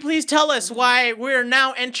 Lizzo, can you please tell us why we're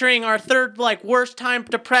now entering our third, like, worst time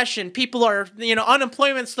depression? People are,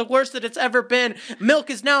 unemployment's the worst that it's ever been. Milk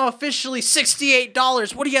is now officially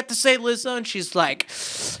 $68. What do you have to say, Lizzo? And she's like,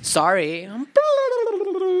 sorry.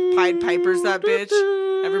 Pied Piper's that bitch.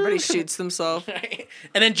 Everybody shoots themselves.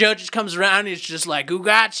 And then Joe just comes around and he's just like, who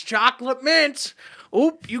got chocolate mints?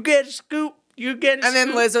 Oop, you get a scoop. You get a And then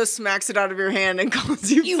scoop. Lizzo smacks it out of your hand and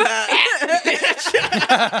calls you fat.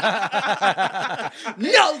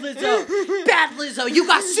 No, Lizzo. Bad Lizzo. You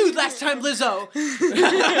got sued last time, Lizzo.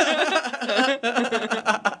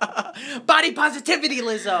 Body positivity,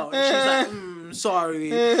 Lizzo. And she's like,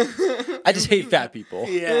 sorry. I just hate fat people.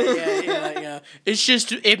 Yeah. It's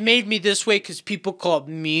just, it made me this way because people called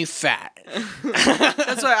me fat.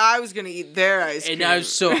 That's what thought I was gonna eat their ice cream.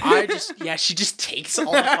 And she just takes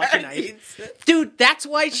all the fucking ice. Dude, that's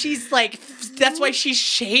why she's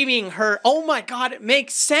shaming her. Oh my God, it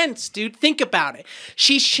makes sense, dude. Think about it.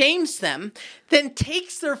 She shames them, then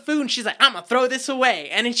takes their food, and she's like, I'm gonna throw this away.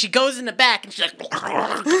 And then she goes in the back, and she's like,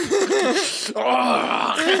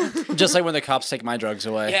 Just like when the cops take my drugs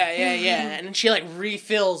away. yeah. And then she, like,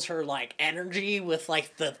 refills her, like, energy with,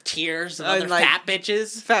 like, the tears of other like, fat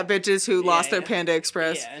bitches. Fat bitches who lost their Panda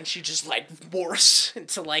Express. Yeah, and she just, like, morphs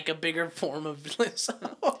into, like, a bigger form of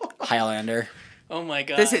Lizzo. Highlander. Oh my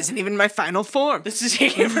God. This isn't even my final form. This is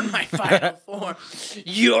even my final form.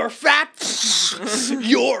 You're fat.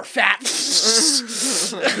 You're fat.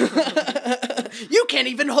 You can't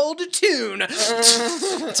even hold a tune.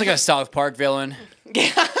 It's like a South Park villain.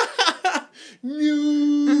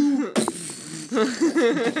 No.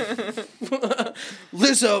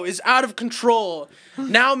 Lizzo is out of control.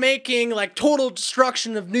 Now making like total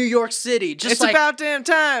destruction of New York City. Just It's like about damn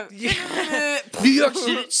time. New York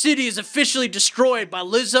City is officially destroyed by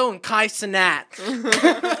Lizzo and Kai Cenat.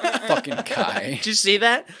 Fucking Kai. Did you see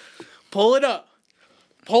that? Pull it up.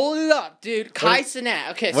 Pull it up, dude. Kai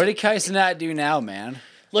Cenat. Okay, What did Kai Cenat do now, man?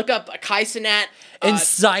 look up Kai Cenat.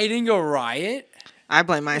 Inciting a riot? I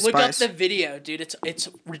blame my Look up spice. the video, dude. It's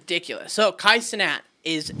ridiculous. So Kai Cenat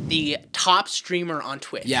is the top streamer on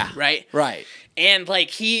Twitch. Yeah. Right? Right. And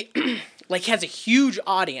like he like has a huge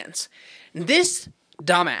audience. This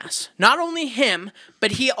dumbass, not only him,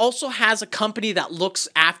 but he also has a company that looks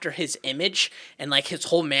after his image and like his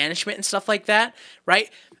whole management and stuff like that, right?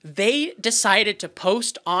 They decided to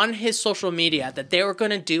post on his social media that they were going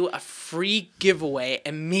to do a free giveaway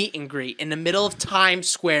and meet and greet in the middle of Times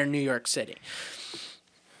Square, New York City.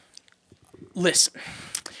 Listen,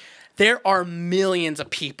 there are millions of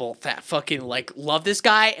people that fucking like love this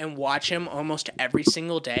guy and watch him almost every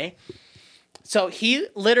single day. So he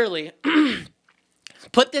literally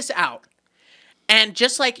put this out, and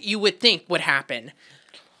just like you would think would happen,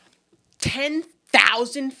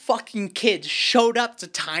 10,000 fucking kids showed up to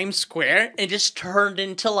Times Square and just turned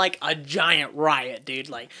into like a giant riot, dude.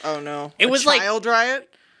 Like, Oh no. It was like- Child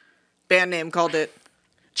Riot? Band name called it.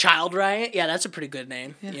 Child Riot? Yeah, that's a pretty good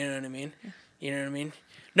name. Yeah. You know what I mean? You know what I mean?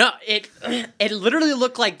 No, it literally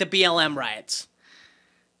looked like the BLM riots.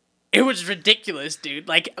 It was ridiculous, dude.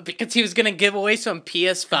 Like, because he was gonna give away some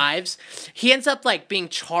PS5s. He ends up, like, being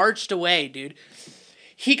charged away, dude.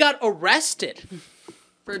 He got arrested.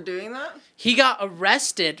 For doing that? He got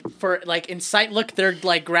arrested for, like, incite. Look, they're,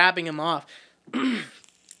 like, grabbing him off.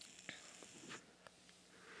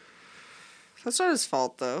 That's not his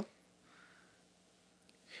fault though.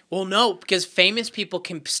 Well, no, because famous people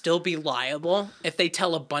can still be liable if they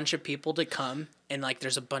tell a bunch of people to come and, like,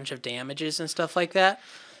 there's a bunch of damages and stuff like that.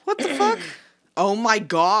 What the fuck? Oh my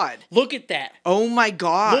god. Look at that. Oh my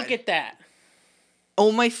god. Look at that.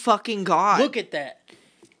 Oh my fucking god. Look at that.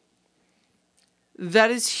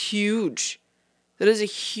 That is huge. That is a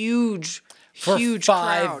huge, For huge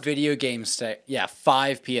 5 crowd. video games. 5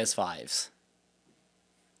 PS5s.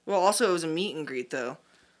 Well, also it was a meet and greet though.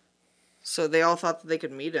 So they all thought that they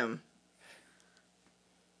could meet him.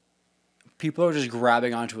 People are just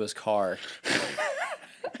grabbing onto his car.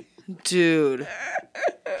 Dude.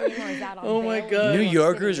 Oh my God. New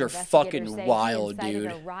Yorkers are fucking wild,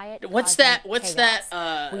 dude. What's that? What's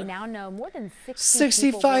that? We now know more than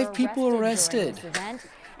 65 people arrested. during this event,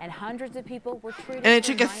 and hundreds of people were treated. And it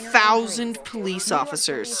for took minor 1,000 injuries. police New York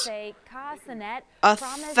officers. police say Cenat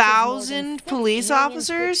 1,000 police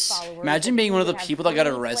officers? Imagine being one of the people that got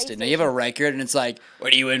arrested. Now you have a record and it's like,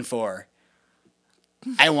 what are you in for?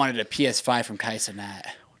 I wanted a PS5 from Kai Cenat.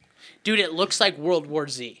 Dude, it looks like World War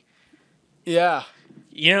Z. Yeah.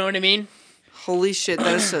 You know what I mean? Holy shit,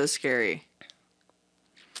 that is so scary.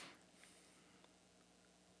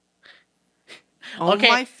 Oh Okay.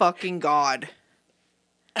 my fucking god.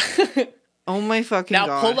 Oh my fucking Now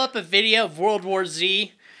god. pull up a video of World War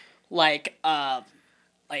Z, like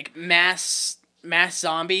mass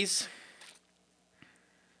zombies.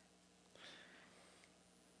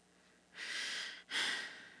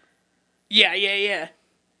 Yeah.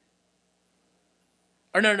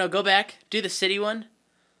 Or no, go back. Do the city one.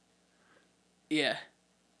 Yeah.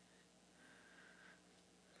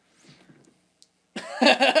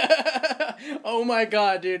 Oh my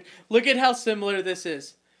god, dude. Look at how similar this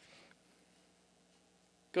is.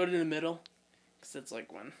 Go to the middle. Because that's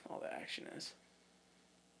like when all the action is.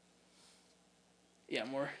 Yeah,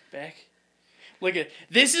 more back. Look at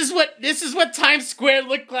this is what Times Square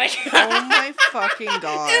looked like. Oh my fucking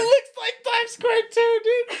god. It looks like Times Square too,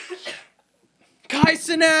 dude. Kai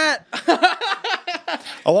Cenat.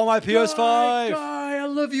 I want my PS5. Kai, I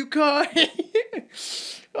love you, Kai.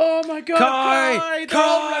 my God, Kai! They're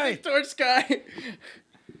all Kai! running towards Kai.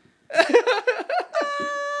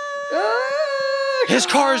 His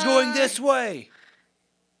car is going this way.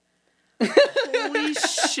 Holy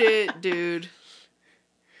shit, dude.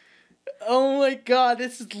 Oh my God,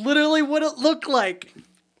 this is literally what it looked like.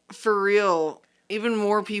 For real. Even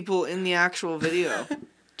more people in the actual video.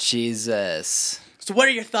 Jesus. So what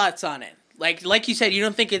are your thoughts on it? Like you said, you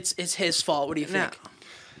don't think it's his fault. What do you No. think?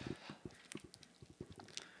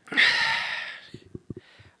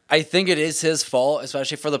 I think it is his fault,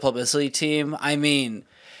 especially for the publicity team. I mean,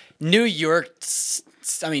 New York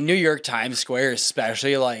Times Square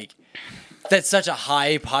especially, like, that's such a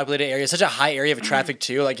high populated area, such a high area of traffic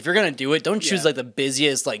too. Like, if you're gonna do it, don't choose like the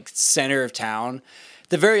busiest like center of town. At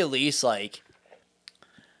the very least, like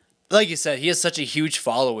you said, he has such a huge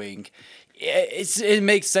following. It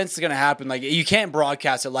makes sense it's gonna happen. Like, you can't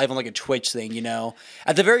broadcast it live on like a Twitch thing, you know.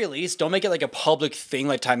 At the very least, don't make it like a public thing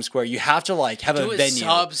like Times Square. You have to like have Do a it venue,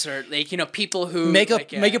 subs or like, you know, people who make a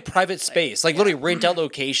like, make a private space, like literally rent out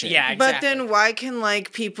location. Yeah, exactly. But then why can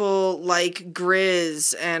like people like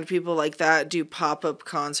Grizz and people like that do pop-up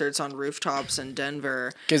concerts on rooftops in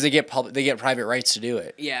Denver? Because they get private rights to do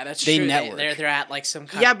it. Yeah, that's They true. network. They're at like some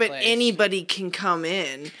kind Yeah, of but place. anybody can come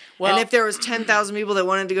in. Well- and if there was 10,000 people that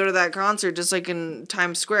wanted to go to that concert, just like in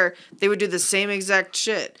Times Square, they would do the same exact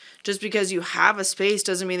shit. Just because you have a space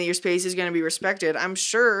doesn't mean that your space is going to be respected. I'm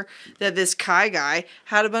sure that this Kai guy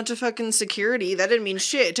had a bunch of fucking security. That didn't mean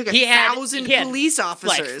shit. It took He had 1,000 he had, police like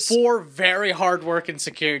officers. 4 very hard working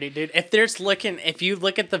security, dude. If you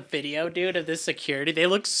look at the video, dude, of this security, they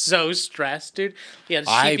look so stressed, dude. Yeah,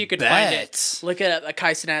 see if you could find it. Look at a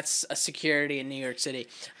Kai Cenats security in New York City.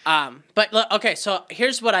 But look, okay, so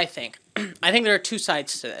here's what I think. I think there are 2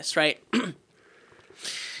 sides to this, right?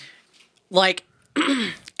 Like,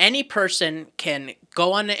 any person can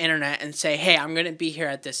go on the internet and say, hey, I'm going to be here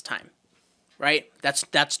at this time, right?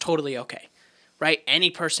 That's totally okay, right? Any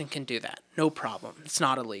person can do that. No problem. It's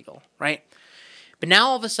not illegal, right? But now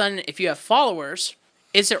all of a sudden, if you have followers,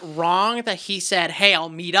 is it wrong that he said, hey, I'll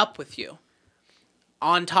meet up with you?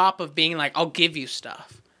 On top of being like, I'll give you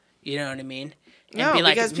stuff. You know what I mean? And No, be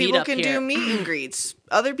like, because "Meet people up can here." do meet and greets.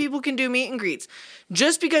 Other people can do meet and greets.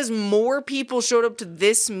 Just because more people showed up to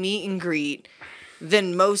this meet and greet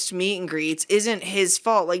than most meet and greets isn't his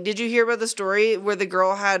fault. Like, did you hear about the story where the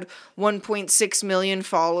girl had 1.6 million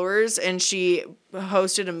followers and she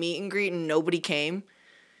hosted a meet and greet and nobody came?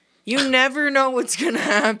 You never know what's gonna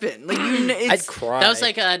happen. Like, I'd cry. That was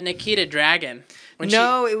like a Nikita Dragon.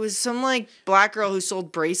 No, it was some like black girl who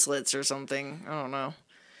sold bracelets or something. I don't know.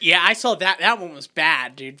 Yeah, I saw that. That one was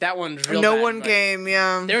bad, dude. That one was real No bad, one but came.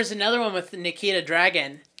 Yeah. There was another one with Nikita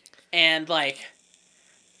Dragon, and I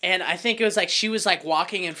think it was like she was like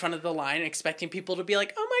walking in front of the line expecting people to be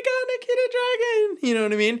like, oh my God, Nikita Dragon. You know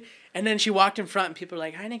what I mean? And then she walked in front and people were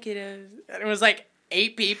like, hi, Nikita. And it was like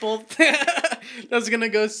 8 people that was going to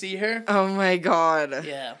go see her. Oh my God.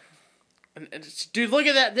 Yeah. Dude, look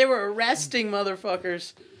at that. They were arresting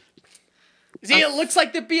motherfuckers. See, it looks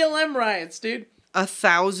like the BLM riots, dude.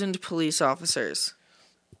 1,000 police officers.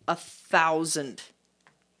 1,000.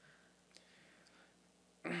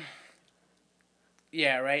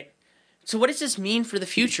 Yeah, right. So what does this mean for the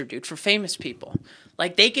future, dude, for famous people?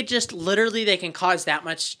 Like, they could just, literally, they can cause that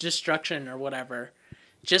much destruction or whatever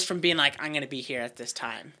just from being like, I'm going to be here at this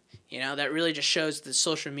time. You know, that really just shows that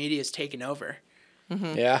social media is taking over.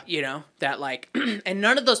 Mm-hmm. Yeah. You know, that like, and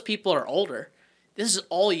none of those people are older. This is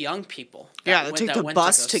all young people. Yeah, they took the went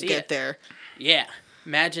bus go to see get it. there. Yeah.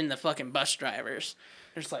 Imagine the fucking bus drivers.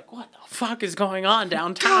 They're just like, what the fuck is going on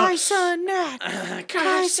downtown? Cenat.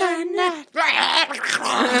 Cenat.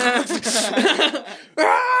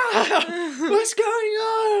 What's going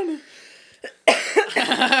on?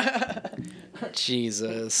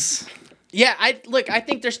 Jesus. Yeah, I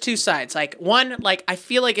think there's 2 sides. Like, one, like, I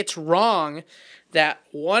feel like it's wrong that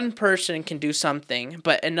one person can do something,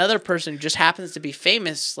 but another person who just happens to be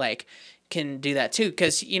famous, like, can do that too.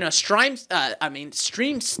 Because, you know, stream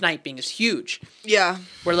sniping is huge. Yeah.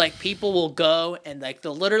 Where, like, people will go and, like,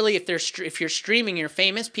 they'll literally, if you're streaming, you're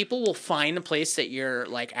famous, people will find a place that you're,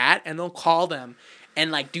 like, at, and they'll call them and,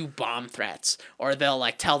 like, do bomb threats. Or they'll,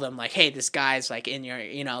 like, tell them, like, hey, this guy's, like, in your,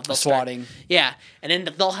 you know, they'll Swatting. Yeah. And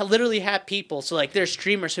then they'll literally have people. So, like, there's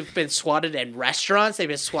streamers who've been swatted in restaurants. They've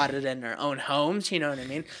been swatted in their own homes. You know what I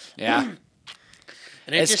mean? Yeah.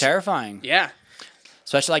 And It's terrifying. Yeah.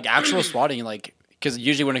 Especially like actual swatting, like, because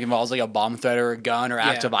usually when it involves like a bomb threat or a gun or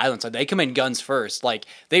act of violence, like they come in guns first. Like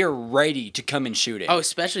they are ready to come and shoot it. Oh,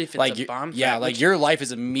 especially if it's like a bomb threat. Yeah, like your life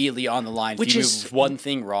is immediately on the line. If Which you is move one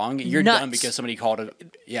thing wrong, you're nuts. done because somebody called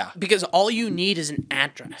it. Yeah. Because all you need is an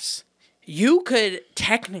address. you could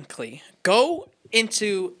technically go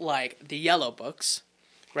into, like, the yellow books,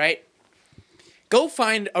 right? Go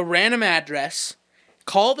find a random address,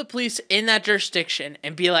 call the police in that jurisdiction,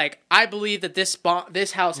 and be like, I believe that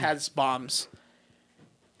this house has bombs.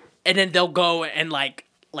 And then they'll go and, like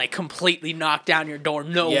completely knock down your door.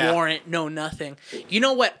 No warrant, no nothing. You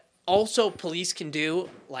know what also police can do,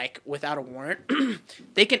 like, without a warrant?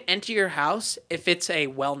 They can enter your house if it's a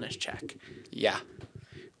wellness check. Yeah.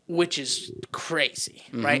 Which is crazy,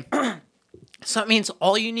 right? So that means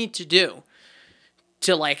all you need to do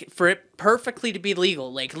to, like, for it perfectly to be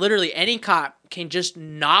legal, like, literally any cop can just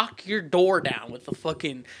knock your door down with the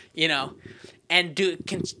fucking, you know, and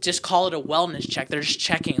can just call it a wellness check. They're just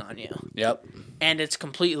checking on you. Yep. And it's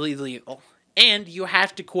completely legal. And you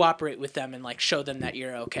have to cooperate with them and, like, show them that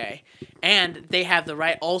you're okay. And they have the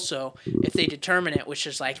right also, if they determine it, which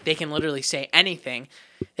is, like, they can literally say anything.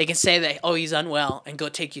 They can say that, oh, he's unwell, and go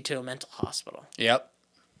take you to a mental hospital. Yep.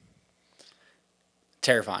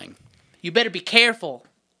 Terrifying. You better be careful,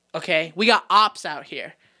 okay? We got ops out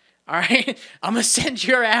here, all right? I'm going to send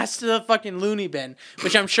your ass to the fucking loony bin,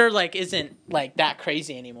 which I'm sure, like, isn't, like, that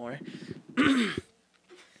crazy anymore.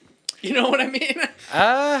 You know what I mean?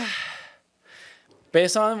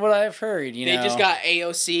 Based on what I've heard, you know. They just got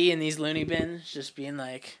AOC in these loony bins, just being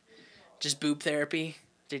like, just boob therapy.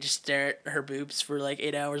 They just stare at her boobs for like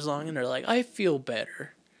 8 hours long, and they're like, I feel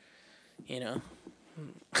better. You know?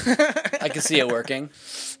 I can see it working.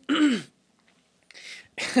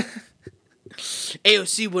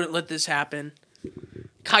 AOC wouldn't let this happen.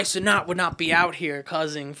 Kai Cenat would not be out here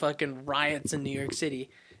causing fucking riots in New York City.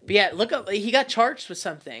 But yeah, look up, he got charged with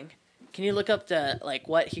something. Can you look up the, like,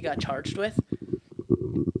 what he got charged with?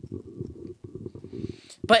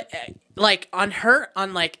 But, like, on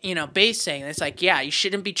like, you know, base saying, it's like, yeah, you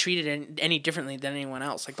shouldn't be treated any differently than anyone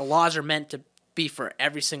else. Like, the laws are meant to be for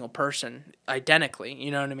every single person identically,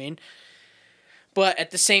 you know what I mean? But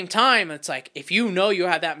at the same time, it's like, if you know you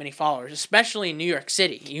have that many followers, especially in New York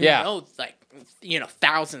City, you know, like, you know,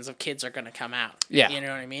 thousands of kids are going to come out. Yeah. You know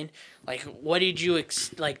what I mean? Like, what did you,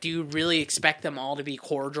 do you really expect them all to be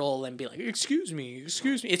cordial and be like, excuse me?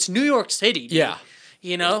 It's New York City, dude. Yeah.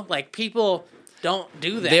 You know? Like, people don't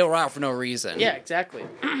do that. They'll riot for no reason. Yeah, exactly.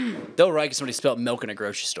 They'll riot because somebody spilled milk in a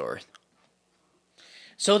grocery store.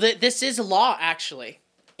 So this is a law, actually.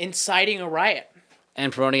 Inciting a riot.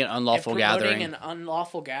 And promoting an unlawful gathering. Promoting an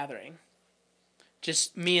unlawful gathering.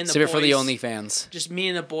 Just me and the Save boys. it for the OnlyFans. Just me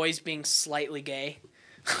and the boys being slightly gay.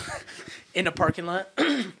 In a parking lot.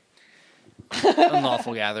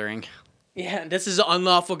 Unlawful gathering. Yeah, this is an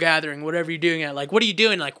unlawful gathering. Whatever you're doing at. Like, what are you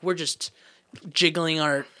doing? Like, we're just jiggling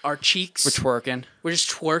our cheeks. We're twerking. We're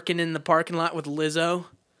just twerking in the parking lot with Lizzo.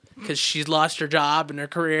 Because she's lost her job and her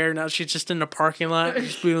career. Now she's just in the parking lot.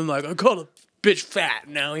 Just being like, I call a bitch fat.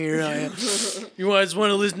 Now here I am. You guys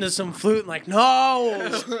want to listen to some flute? And like,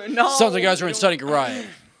 no. No. Sounds like you guys are inciting a riot.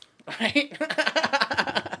 Right?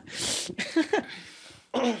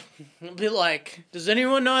 Be like, does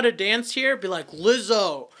anyone know how to dance here? Be like,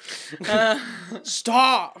 Lizzo.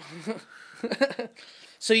 Stop.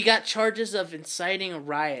 So you got charges of inciting a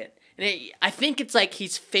riot. And I think it's like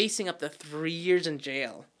he's facing up to 3 years in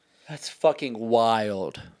jail. That's fucking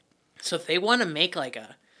wild. So if they want to make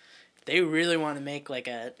they really want to make like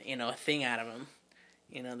a, you know, a thing out of him,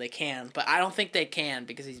 you know, they can. But I don't think they can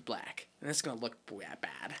because he's black. And it's going to look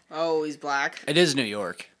bad. Oh, he's black? It is New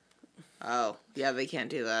York. Oh, yeah, they can't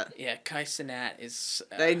do that. Yeah, Kai Cenat is...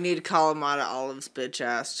 They need to call him out of Olive's bitch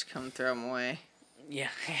ass to come throw him away. Yeah.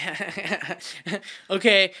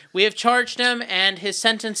 Okay, we have charged him, and his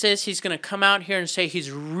sentence is he's going to come out here and say he's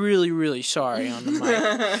really, really sorry on the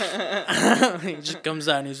mic. He just comes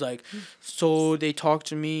out and he's like, so they talked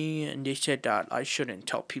to me, and they said that I shouldn't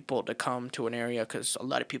tell people to come to an area because a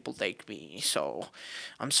lot of people like me, so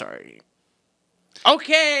I'm sorry.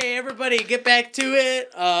 Okay, everybody, get back to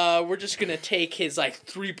it. We're just going to take his, like,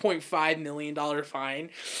 $3.5 million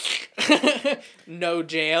fine. No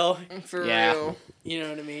jail. For Yeah. real. You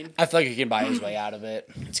know what I mean? I feel like he can buy his way out of it.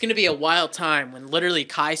 It's going to be a wild time when literally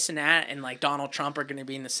Kai Cenat and, like, Donald Trump are going to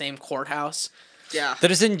be in the same courthouse. Yeah. They're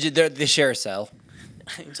just they share a cell.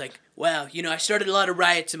 He's like, well, you know, I started a lot of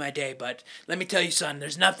riots in my day, but let me tell you, son,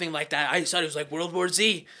 there's nothing like that. I thought it was like World War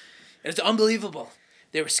Z. It's unbelievable.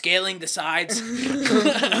 They were scaling the sides.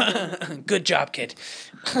 Good job, kid.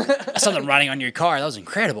 I saw them riding on your car. That was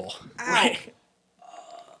incredible. Right.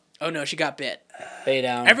 Oh, no, she got bit. Lay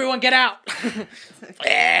down. Everyone get out.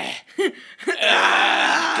 Guy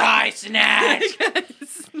Cenat.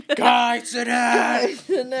 Guy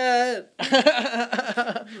Cenat.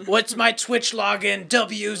 What's my Twitch login?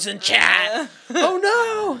 W's in chat. Oh,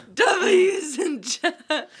 no. W's in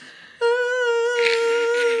chat.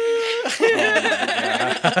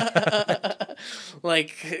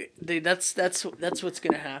 Like, dude, that's what's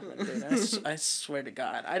gonna happen, dude. I swear to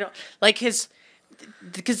God, I don't like his,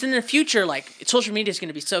 because in the future, like, social media is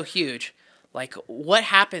gonna be so huge. Like, what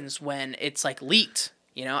happens when it's like leaked?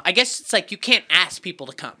 You know, I guess it's like you can't ask people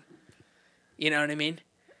to come. You know what I mean?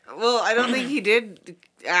 Well, I don't think he did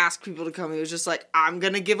ask people to come. He was just like, I'm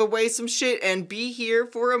gonna give away some shit and be here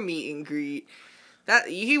for a meet and greet. That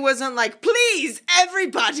he wasn't like, please,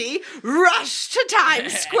 everybody, rush to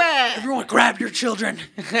Times Square. Everyone, grab your children.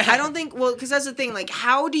 I don't think, well, because that's the thing. Like,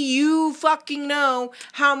 how do you fucking know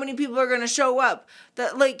how many people are gonna show up?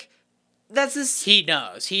 That, like, that's this. He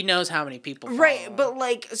knows. He knows how many people. Right, follow but him.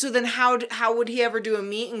 like, so then how would he ever do a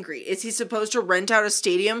meet and greet? Is he supposed to rent out a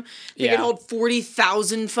stadium that Yeah. can hold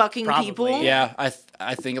 40,000 fucking Probably, people? Yeah,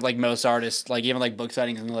 I think like most artists, like even like book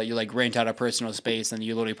signings, and like you like rent out a personal space and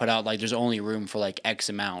you literally put out like there's only room for like X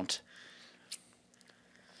amount.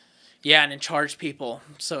 Yeah, and then charge people,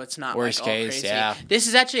 so it's not Worst like, all case, crazy. yeah. This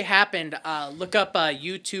has actually happened. Look up a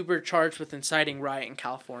YouTuber charged with inciting riot in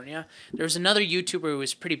California. There was another YouTuber who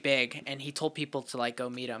was pretty big, and he told people to like go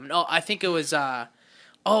meet him. No, I think it was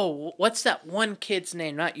what's that one kid's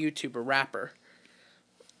name? Not YouTuber, rapper.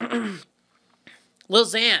 Lil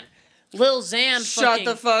Xan. Lil Xan. Shut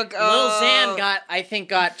the fuck up. Lil Xan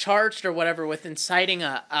got charged or whatever with inciting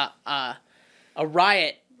a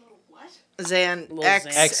riot. Xan, Lil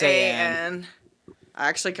Xan. I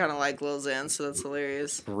actually kind of like Lil Xan, so that's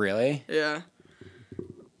hilarious. Really? Yeah.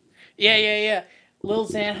 Yeah. Lil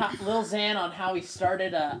Xan on how he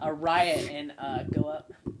started a riot in go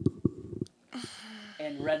up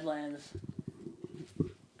in Redlands,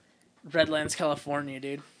 California,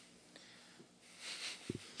 dude.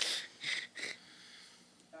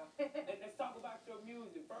 Let's talk about your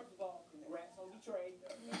music. First of all, congrats on the trade.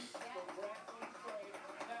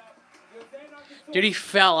 Dude, he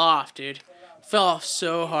fell off, dude. Fell off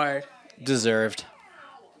so hard. Deserved.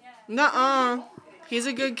 Nuh-uh. He's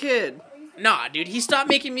a good kid. Nah, dude, he stopped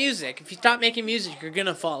making music. If you stop making music, you're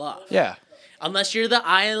gonna fall off. Yeah. Unless you're the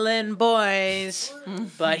Island Boys.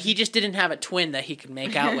 But he just didn't have a twin that he could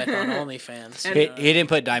make out with on OnlyFans. He didn't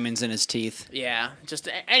put diamonds in his teeth. Yeah, just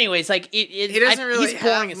anyways, like He doesn't really he's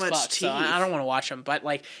boring have as much fuck, so I teeth. don't want to watch him. But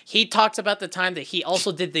like, he talks about the time that he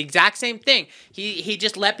also did the exact same thing. He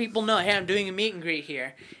just let people know, hey, I'm doing a meet and greet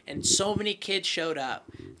here, and so many kids showed up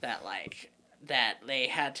that they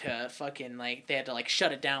had to fucking like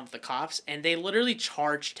shut it down with the cops, and they literally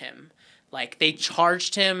charged him. Like, they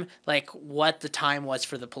charged him, like, what the time was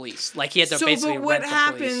for the police. Like, he had to basically but what rent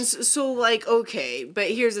the police. happens, so, like, okay, but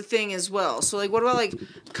here's the thing as well. So, like, what about, like,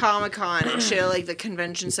 Comic-Con and shit, like, the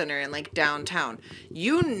convention center in, like, downtown?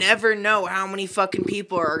 You never know how many fucking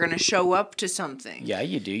people are gonna show up to something. Yeah,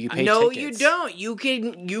 you do. You pay No, tickets. you don't. You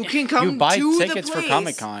can come You buy to tickets the for place.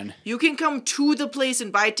 Comic-Con. You can come to the place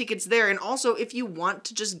and buy tickets there. And also, if you want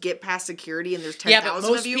to just get past security and there's 10,000 Yeah, but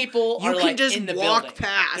most of you, people you are, can like, just in the walk building.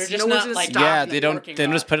 past. They're just no not, one's gonna like, stop Yeah, you. they don't. parking They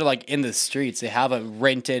don't lot. just put it like in the streets. They have a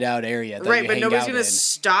rented out area. That Right, you but hang nobody's out gonna in.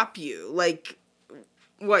 stop you. Like,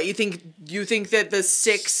 what you think that the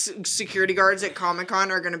 6 security guards at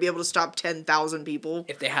Comic-Con are gonna be able to stop 10,000 people?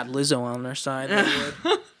 If they had Lizzo on their side, they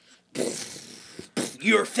would.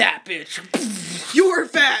 You're fat, bitch. You're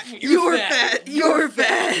fat. You're fat. fat. You're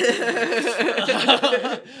fat.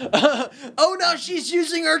 Oh no, she's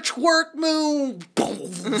using her twerk move.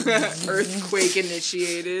 Earthquake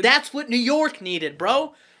initiated. That's what New York needed,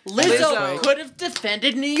 bro. Lizzo Earthquake. could have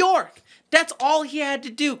defended New York. That's all he had to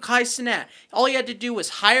do, Kai Cenat. All he had to do was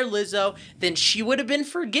hire Lizzo, then she would have been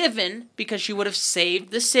forgiven because she would have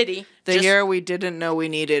saved the city. The hero we didn't know we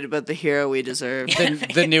needed, but the hero we deserved.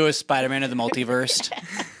 the newest Spider-Man of the multiverse.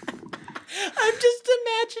 I'm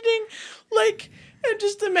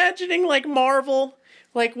just imagining like Marvel,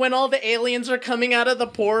 like when all the aliens are coming out of the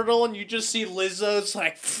portal and you just see Lizzo's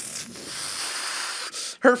like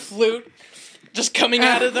her flute just coming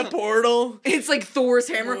out of the portal. It's like Thor's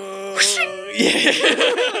hammer. Yeah.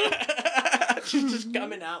 She's just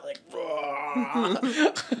coming out like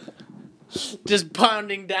just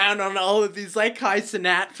pounding down on all of these like Kai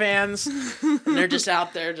Cenat fans. And they're just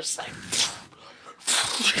out there just like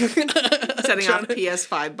Setting off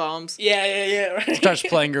PS5 bombs. yeah, right. Starts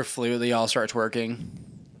playing her flute. They all start twerking.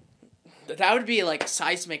 That would be like a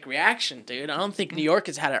seismic reaction, dude. I don't think New York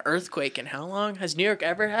has had an earthquake in how long? Has New York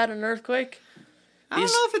ever had an earthquake? I don't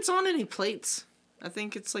know if it's on any plates. I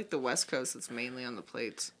think it's like the West Coast that's mainly on the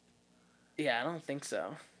plates. Yeah, I don't think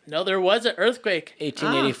so. No, there was an earthquake.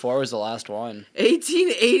 1884 was the last one.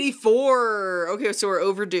 1884. Okay, so we're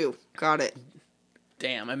overdue. Got it.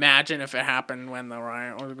 Damn, imagine if it happened when the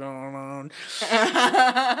riot was going on.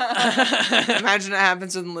 Imagine it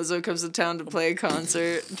happens when Lizzo comes to town to play a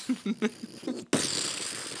concert.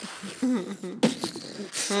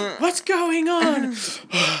 What's going on?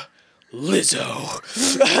 Lizzo.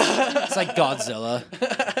 It's like Godzilla.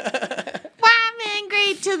 Why men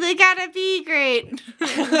great till they gotta be great?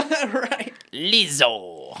 Right.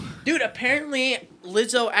 Lizzo. Dude, apparently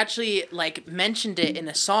Lizzo actually like mentioned it in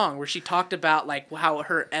a song where she talked about like how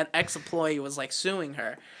her ex-employee was like suing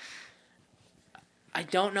her. I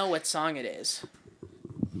don't know what song it is.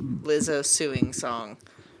 Lizzo suing song.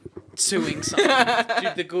 Suing song.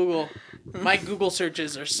 Dude, my Google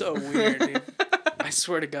searches are so weird, dude. I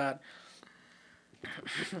swear to God.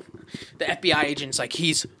 The FBI agent's like,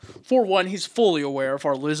 he's fully aware of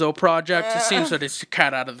our Lizzo project. It seems that it's the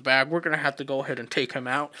cat out of the bag. We're going to have to go ahead and take him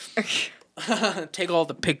out. Take all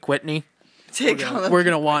the pig Whitney. We're going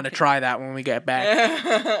to want to try that when we get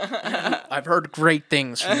back. I've heard great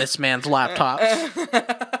things from this man's laptop.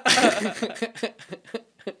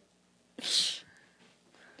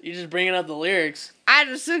 You're just bringing up the lyrics. I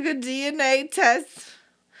just took a DNA test.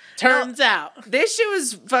 Turns out. This shit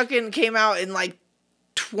was fucking came out in like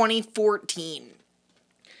 2014.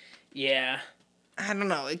 Yeah. I don't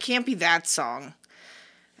know. It can't be that song.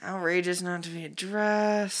 Outrageous not to be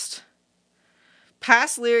addressed.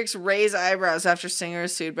 Past lyrics raise eyebrows after singer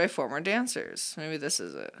is sued by former dancers. Maybe this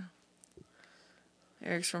is it.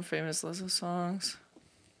 Lyrics from famous Lizzo songs.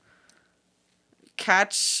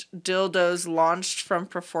 Catch dildos launched from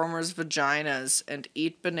performers' vaginas and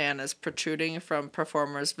eat bananas protruding from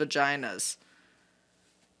performers' vaginas.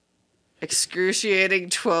 Excruciating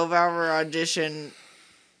 12-hour audition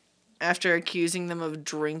after accusing them of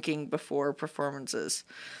drinking before performances.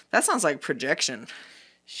 That sounds like projection.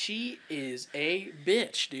 She is a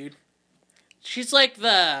bitch, dude. She's like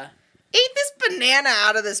the... Eat this banana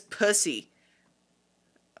out of this pussy.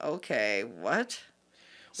 Okay, what?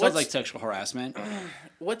 Sounds like sexual harassment.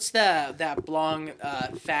 What's that blonde,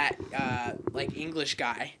 fat, like English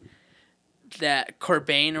guy? That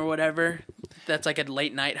Cobain or whatever? That's like a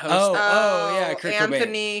late night host. Oh yeah, Kurt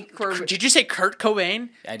Anthony Cobain. Did you say Kurt Cobain?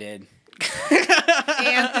 I did.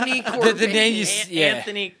 Anthony Corbin. The name you yeah.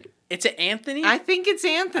 Anthony. It's an Anthony? I think it's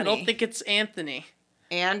Anthony. I don't think it's Anthony.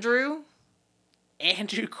 Andrew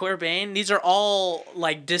Corbin. These are all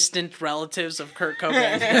like distant relatives of Kurt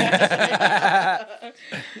Cobain.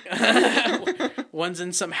 One's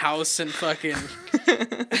in some house and fucking.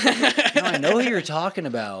 No, I know who you're talking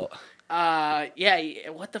about. Yeah.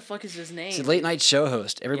 What the fuck is his name? He's a late night show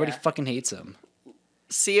host. Everybody Yeah. fucking hates him.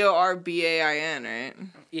 Corbain, right?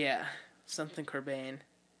 Yeah, something Corbin.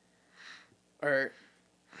 Or.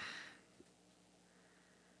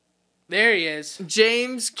 There he is.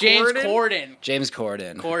 James Corden. James Corden. James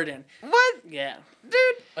Corden. Corden. What? Yeah. Dude,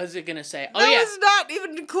 What was it gonna say? Oh that yeah. was not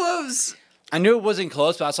even close. I knew it wasn't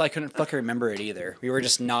close, but that's why I couldn't fucking remember it either. We were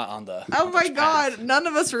just not on the. Oh on my this god, path. none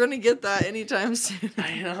of us were gonna get that anytime soon.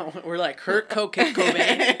 I know. We're like Kurt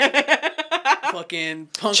Cobain. Fucking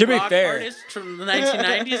punk Should be rock fair. artist from the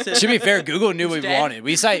 1990s. To be fair, Google knew what we dead. wanted.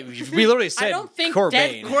 We literally said I don't think Cobain.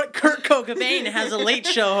 dead Kurt Cobain has a late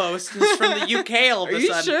show host who's from the UK all of Are a you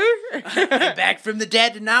sudden. sure? I'm back from the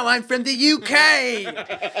dead and now I'm from the UK.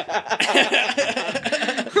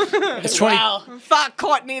 It's 20, Wow. Fuck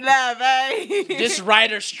Courtney Love, eh? This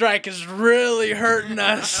writer strike is really hurting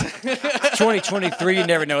us. 2023, you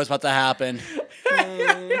never know what's about to happen.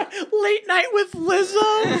 Late night with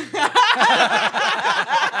Lizzo.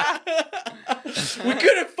 We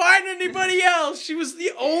couldn't find anybody else. She was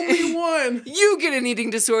the only one. You get an eating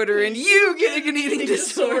disorder and you get an eating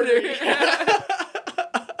disorder.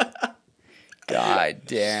 God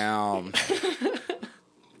damn.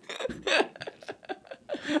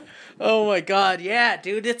 Oh my god, yeah,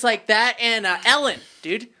 dude. It's like that and Ellen,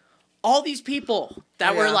 dude. All these people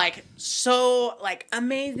that were Yeah. like so like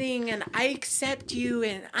amazing and I accept you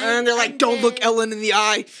and And they're like, don't look Ellen in the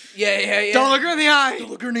eye. Yeah. Don't look her in the eye. Don't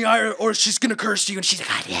look her in the eye or she's gonna curse you and she's like,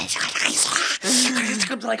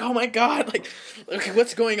 I'm like, oh my god, like okay,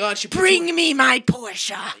 what's going on? She Bring me my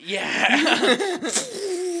Porsche. Yeah.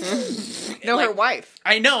 No, Like- her wife.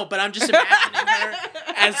 I know, but I'm just imagining her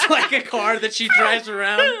as like a car that she drives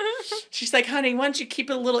around. She's like, honey, why don't you keep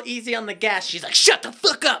it a little easy on the gas? She's like, shut the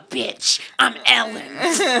fuck up, bitch. I'm Ellen.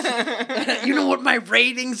 You know what my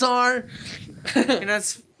ratings are? You know,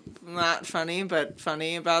 that's not funny, but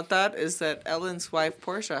funny about that is that Ellen's wife,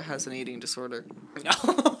 Portia, has an eating disorder.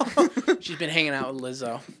 She's been hanging out with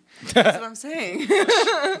Lizzo. That's what I'm saying.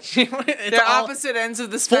 It's They're all opposite ends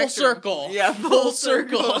of the full spectrum. circle. Yeah, Full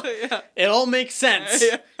circle. Yeah. It all makes sense.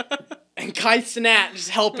 and Kai Cenat just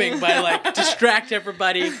helping by like distract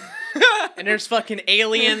everybody. And there's fucking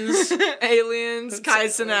aliens, Kai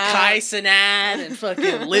Cenat, and fucking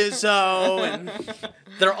Lizzo, and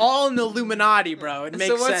they're all in the Illuminati, bro. It makes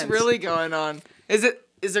sense. So what's really going on? Is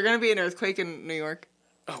there gonna be an earthquake in New York?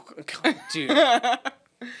 Oh, God, dude.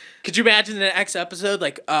 Could you imagine the next episode?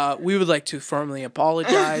 Like, we would like to formally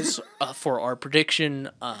apologize for our prediction.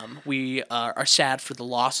 We are sad for the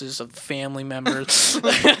losses of family members.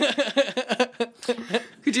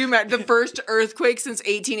 Could you imagine the first earthquake since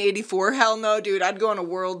 1884? Hell no, dude. I'd go on a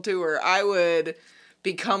world tour. I would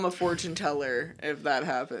become a fortune teller if that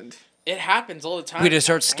happened. It happens all the time. We just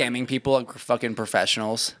start scamming people like we're fucking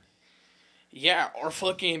professionals. Yeah, or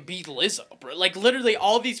fucking beat Lizzo, bro. Like, literally,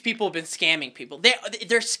 all these people have been scamming people.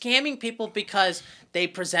 They're scamming people because they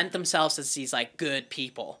present themselves as these, like, good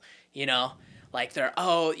people, you know? Like, they're,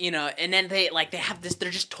 and then they have this,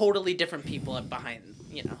 they're just totally different people behind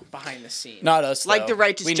the scenes. Not us, Like though. the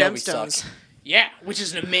Righteous We know we Gemstones. suck. Yeah, which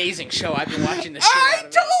is an amazing show. I've been watching the shit out of it. I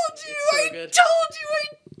told you.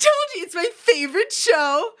 It's my favorite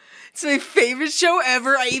show. It's my favorite show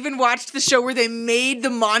ever. I even watched the show where they made the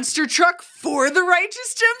monster truck for the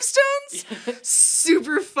Righteous Gemstones.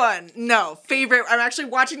 Super fun. No, favorite. I'm actually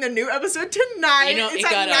watching the new episode tonight. It's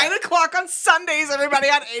at 9 o'clock on Sundays, everybody,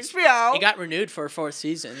 on HBO. It got renewed for a 4th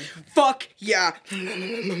season. Fuck yeah.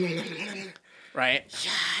 Right?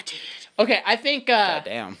 Yeah, dude. Okay, I think...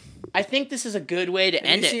 Goddamn. I think this is a good way to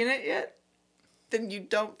end it. Have you seen it yet? Then you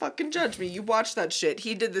don't fucking judge me. You watch that shit.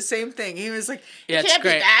 He did the same thing. He was like, Yeah, it it's can't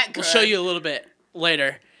great. be that good. We'll show you a little bit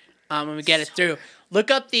later when we get it through.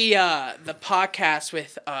 Look up the podcast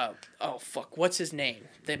with what's his name?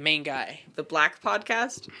 The main guy. The Black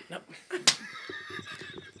Podcast? Nope.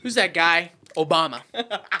 Who's that guy? Obama.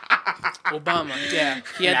 Obama. Yeah,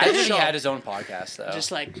 he had that Imagine show. he had his own podcast though.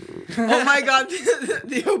 Just like Oh my god,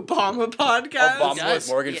 the Obama Podcast? Obama does. with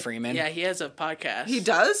Morgan Yeah, Freeman. Yeah, he has a podcast. He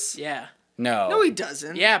does? Yeah. No, he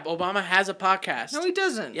doesn't. Yeah, Obama has a podcast. No, he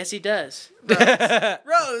doesn't. Yes, he does.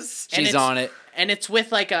 Rose. And She's it's- on it. And it's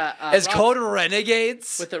with like a It's rock- called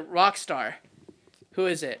Renegades. with a rock star. Who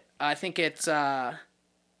is it? I think it's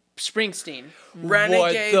Springsteen.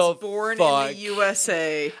 Renegades What the born fuck? in the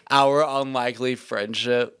USA. Our Unlikely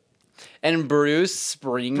Friendship. And Bruce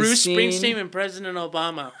Springsteen. Bruce Springsteen and President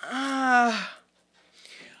Obama.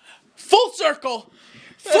 Full circle.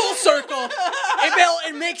 Full circle.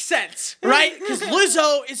 It makes sense, right? Because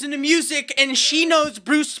Lizzo is into music and she knows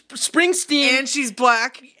Bruce Springsteen. And she's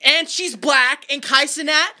black. And she's black. And Kai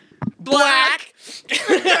Cenat, black.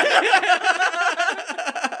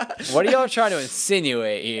 What are y'all trying to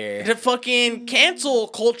insinuate here? The fucking cancel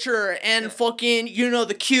culture and fucking,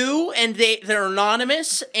 the Q and they're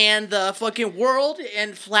anonymous and the fucking world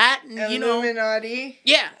and flat and, Illuminati.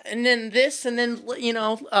 Yeah, and then this and then, Lil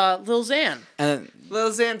Xan. And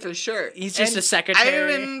Lil Xan for sure. He's just And a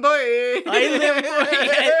secretary. Island boy. Island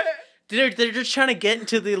boy. They're just trying to get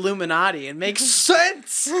into the Illuminati. It makes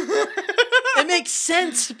sense. It makes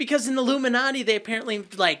sense because in the Illuminati they apparently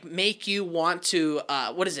like make you want to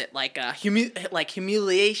what is it like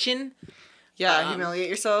humiliation? Yeah, humiliate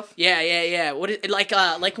yourself. Yeah. What is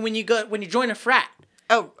like when you join a frat?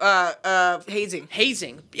 Oh, hazing.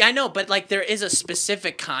 Hazing. Yeah, I know, but like there is a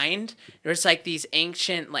specific kind. There's like these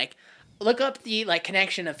ancient like look up the like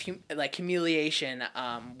connection of humiliation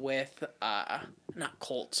with not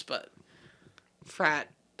cults but Frat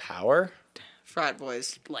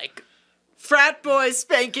boys. like Frat boys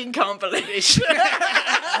spanking compilation.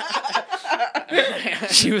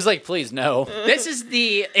 she was like, please, no. This is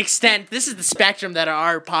the spectrum that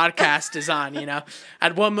our podcast is on,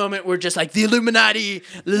 At one moment, we're just like, the Illuminati,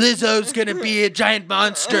 Lizzo's gonna be a giant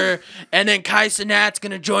monster, and then Kai Cenat's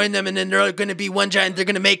gonna join them, and then they're gonna be they're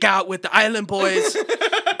gonna make out with the Island Boys.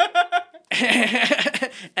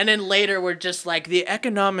 And then later, we're just like, the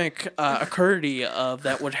economic occurrence of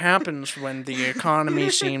that what happens when the economy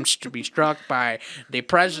seems to be struck by the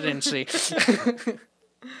presidency.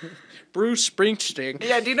 Bruce Springsteen.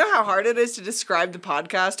 Yeah, do you know how hard it is to describe the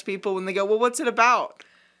podcast to people when they go, well, what's it about?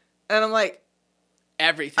 And I'm like,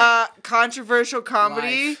 Everything. controversial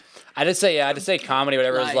comedy. Life. I just say comedy,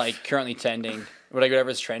 whatever is Life. like currently trending.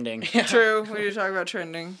 Whatever's trending. True, we were talking about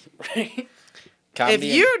trending. Right? If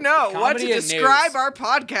you know what to comedy and describe news. our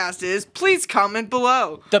podcast is, please comment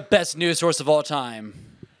below. The best news source of all time.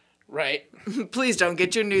 Right. Please don't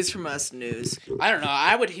get your news from us, news. I don't know.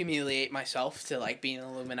 I would humiliate myself to like be an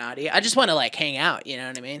Illuminati. I just want to like hang out. You know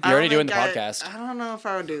what I mean? You're already doing the I don't think podcast. I don't know if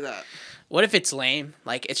I would do that. What if it's lame?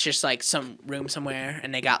 Like it's just like some room somewhere,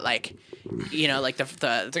 and they got like, like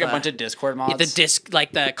the It's like a bunch of Discord mods. the disc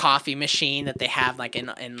like the coffee machine that they have like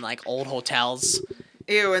in like old hotels.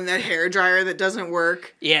 Ew, and the hair dryer that doesn't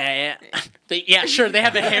work. Yeah. Yeah, sure. They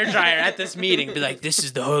have a hair dryer at this meeting. Be like, this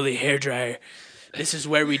is the holy hair dryer. This is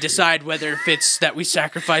where we decide whether it fits that we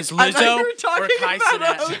sacrifice I thought Lizzo you were talking or Kai about a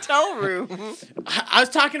Cenat. hotel room. I was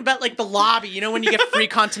talking about like the lobby. You know when you get free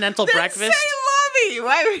continental breakfast? Say lobby.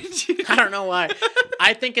 Why would you? I don't know why.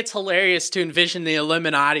 I think it's hilarious to envision the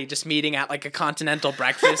Illuminati just meeting at like a continental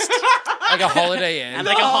breakfast. Like a Holiday Inn. At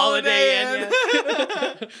like a Holiday Inn.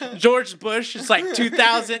 Yeah. George Bush, it's like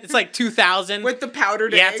 2000. It's like 2000. With the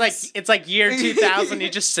powdered yeah, eggs. it's like year 2000.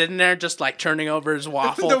 He's just sitting there, just like turning over his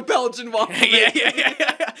waffle. The Belgian waffle.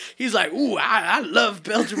 yeah. He's like, ooh, I love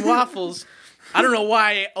Belgian waffles. I don't know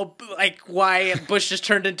why Bush just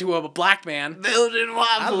turned into a black man. Belgian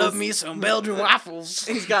waffles. I love me some Belgian waffles.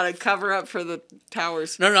 He's got to cover up for the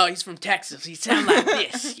towers. No, he's from Texas. He sounds like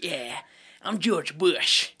this. Yeah, I'm George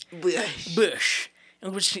Bush. Bush.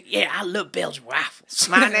 Yeah, I love Belgian waffles.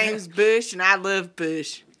 My name's Bush, and I love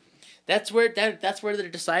Bush. That's where they're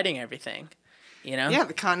deciding everything. You know? Yeah,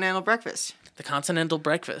 the continental breakfast. The continental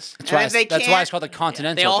breakfast. That's why, And if they that's why can't- it's called the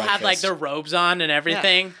Continental They all have like breakfast. their robes on and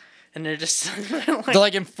everything, and they're just They're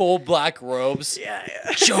like in full black robes. yeah.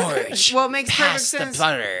 George, Well, it makes perfect pass the sense.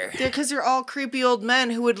 butter. Because they're all creepy old men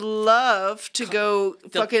who would love to go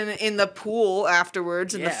fucking in the pool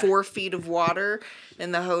afterwards in the Yeah. 4 feet of water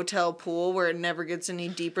in the hotel pool where it never gets any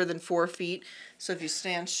deeper than 4 feet. So if you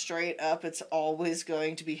stand straight up, it's always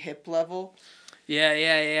going to be hip level.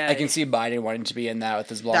 Yeah. I can see Biden wanting to be in that with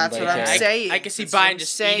his blonde That's blade what I'm hair. saying. I can see That's what I'm Biden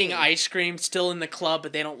just saying. eating ice cream, still in the club,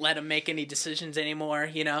 but they don't let him make any decisions anymore.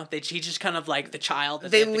 You know, he's just kind of like the child.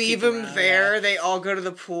 That They have to leave keep him around, there. yeah. They all go to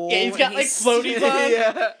the pool. Yeah, he's got, and like, floaties on.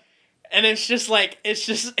 Yeah. And it's just.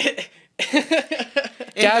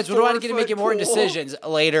 Guys, what do I get to 4 make foot more pool. decisions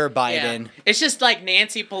later, Yeah. Biden? It's just like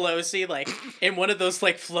Nancy Pelosi, like in one of those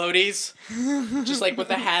like floaties, just like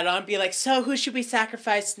with a hat on, be like, "So who should we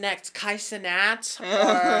sacrifice next, Kai Cenat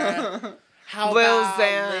or how Lil about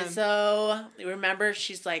Xan. Lizzo?" Remember,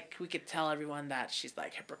 she's like, we could tell everyone that she's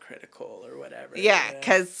like hypocritical or whatever. Yeah, you know?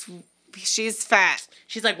 because she's fat.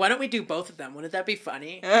 She's like, why don't we do both of them? Wouldn't that be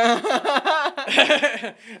funny?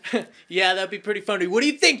 Yeah, that'd be pretty funny. What do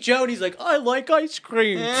you think, Joe? And he's like, I like ice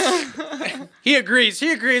cream. He agrees.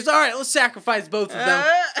 All right, let's sacrifice both of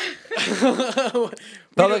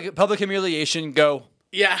them. Public humiliation, go.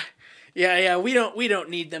 Yeah. We don't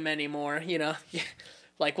need them anymore. You know,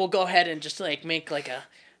 like we'll go ahead and just like make like a.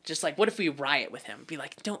 Just like, what if we riot with him? Be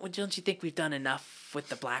like, don't you think we've done enough with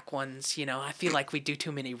the black ones? You know, I feel like we do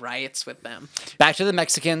too many riots with them. Back to the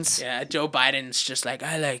Mexicans. Yeah, Joe Biden's just like,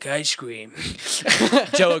 I like ice cream.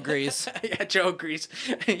 Joe agrees. Yeah, Joe agrees.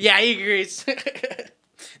 Yeah, he agrees.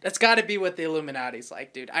 That's got to be what the Illuminati's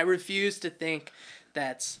like, dude. I refuse to think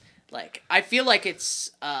that's like. I feel like it's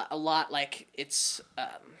a lot like it's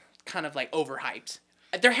kind of like overhyped.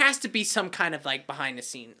 There has to be some kind of like behind the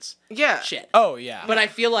scenes Yeah. shit. Oh, yeah. But I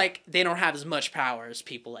feel like they don't have as much power as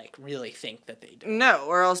people like really think that they do. No,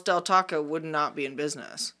 or else Del Taco would not be in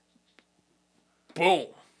business. Boom.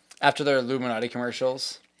 After their Illuminati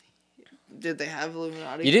commercials. Did they have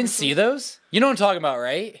Illuminati? You didn't see those? You know what I'm talking about,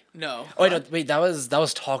 right? No. Oh, wait, no, wait, that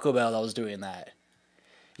was Taco Bell that was doing that.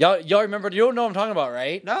 Y'all remember? You don't know what I'm talking about,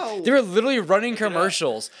 right? No. They were literally running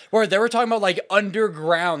commercials where they were talking about like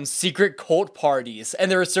underground secret cult parties, and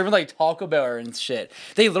they were serving like Taco Bell and shit.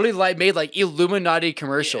 They literally like made like Illuminati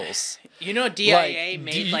commercials. You know, DIA Like,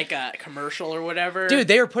 made like a commercial or whatever. Dude,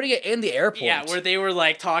 they were putting it in the airport. Yeah, where they were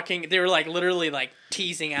like talking. They were like literally like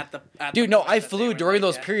teasing at the. Dude, no, I flew during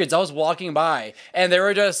those periods. I was walking by, and they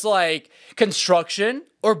were just like construction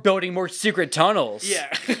or building more secret tunnels. Yeah.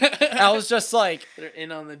 I was just like, They're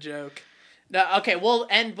in on the joke. No, okay, we'll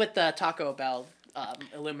end with the Taco Bell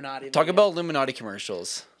Illuminati. talk video. about Illuminati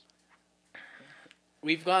commercials.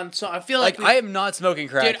 We've gone so. I feel like. Like, I am not smoking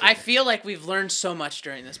crack. Dude, I feel like we've learned so much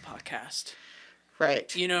during this podcast.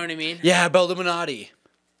 Right. You know what I mean? Yeah, about Illuminati.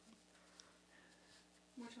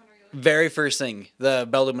 Very first thing, the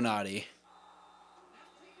Bell Illuminati.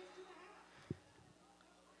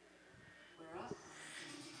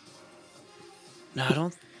 No, I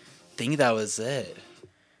don't think that was it.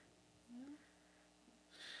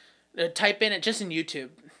 Type in it just in YouTube.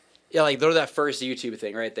 Yeah, like literally that first YouTube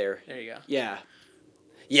thing right there. There you go. Yeah.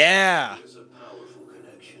 Yeah. There's a powerful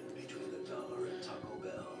connection between the dollar and Taco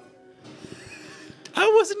Bell.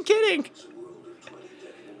 I wasn't kidding. It's a world of 20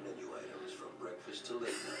 decadent menu items from breakfast to late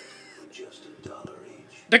night for just $1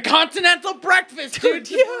 each. The Continental Breakfast, dude.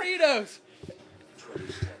 The burritos.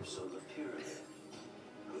 20 steps on the pyramid.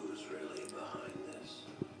 Who's really behind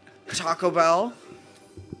this? Taco Bell.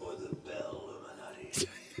 Or the Bell Illuminati?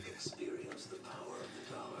 Experience the power of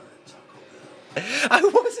the dollar at Taco Bell. I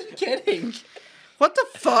wasn't kidding. What the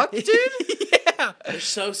fuck, dude? Yeah. They're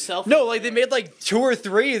so self. No, like they made like 2 or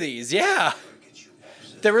 3 of these. Yeah.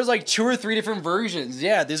 There was like 2 or 3 different versions.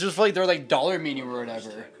 Yeah, these was like they were like dollar menu or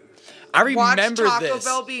whatever. I remember Watch Taco this.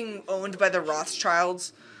 Bell being owned by the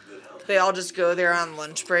Rothschilds. They all just go there on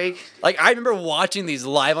lunch break. Like I remember watching these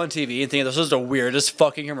live on TV and thinking this was the weirdest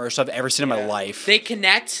fucking commercial I've ever seen in my life. They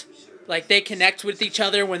connect. Like, they connect with each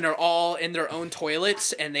other when they're all in their own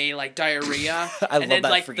toilets and they, like, diarrhea. I and love then,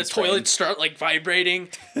 that like, freaking the strain. toilets start, like, vibrating.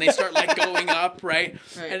 And they start, like, going up, right?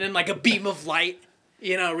 And then, like, a beam of light,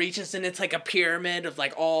 you know, reaches. And it's, like, a pyramid of,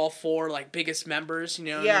 like, all 4, like, biggest members, you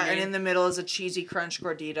know Yeah, what I and mean? in the middle is a cheesy crunch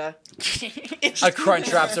gordita. A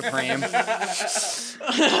Crunchwrap Supreme.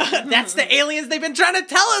 That's the aliens they've been trying to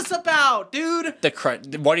tell us about, dude! Why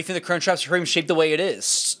do you think the Crunchwrap Supreme shaped the way it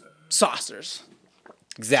is? Saucers.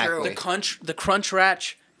 Exactly. The Crunch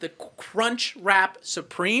Wrap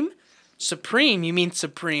Supreme? Supreme, you mean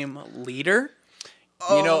Supreme Leader?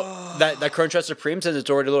 You know, that Crunchwrap Supreme says it's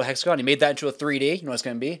already a little hexagon. He made that into a 3D. You know what it's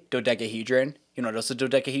going to be? Dodecahedron. You know what else is a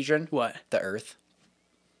dodecahedron? What? The Earth.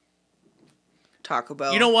 Taco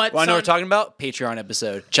Bell. You know what? Well, I know what son? we're talking about? Patreon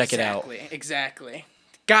episode. Check it out. Exactly.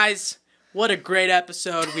 Guys, what a great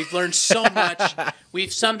episode. We've learned so much.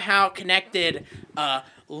 We've somehow connected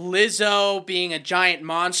Lizzo being a giant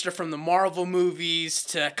monster from the Marvel movies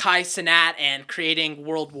to Cenat and creating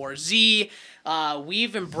World War Z. We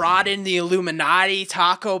even brought in the Illuminati,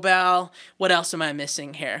 Taco Bell. What else am I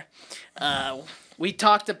missing here? We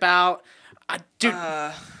talked about... dude,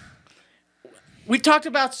 we talked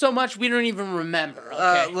about so much we don't even remember.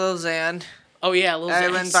 Okay. Lil Xan. Oh, yeah, Lil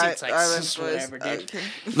Island Xan. by It's like Island whatever, Boys.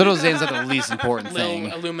 dude. Little Zan's like the least important Lil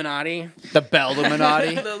thing. Illuminati. The Bell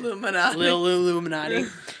Illuminati. Lil Illuminati.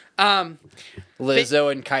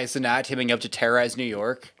 Lizzo and Cenat teaming up to terrorize New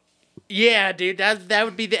York. Yeah, dude, that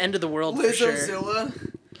would be the end of the world for sure. Lizzozilla.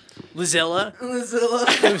 Lizilla.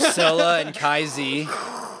 Lizzilla. Lucilla and Kai Z.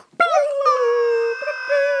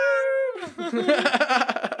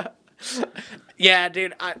 Yeah,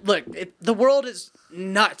 dude. Look, the world is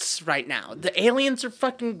nuts right now. The aliens are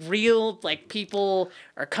fucking real. Like, people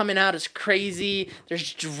are coming out as crazy.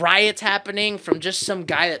 There's riots happening from just some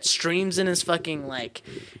guy that streams in his fucking, like,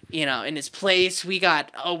 you know, in his place. We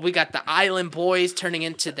got the Island Boys turning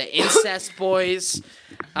into the Incest Boys.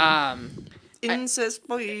 Incest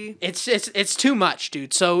boy. It's too much,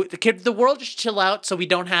 dude. So the world just chill out so we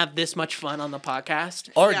don't have this much fun on the podcast.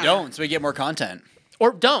 Or Yeah. don't, so we get more content.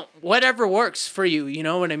 Or don't. Whatever works for you, you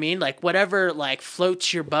know what I mean? Like, whatever, like,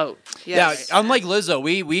 floats your boat. Yes. Yeah, unlike Lizzo,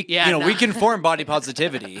 we we conform body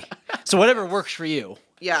positivity. So whatever works for you.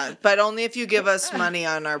 Yeah, but only if you give us money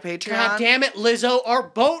on our Patreon. God damn it, Lizzo, our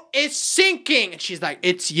boat is sinking. And she's like,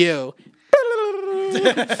 it's you.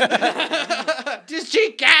 Is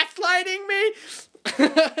she gaslighting me?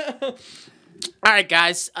 All right,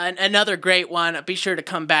 guys, another great one. Be sure to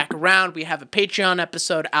come back around. We have a Patreon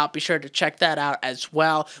episode out. Be sure to check that out as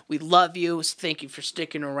well. We love you. Thank you for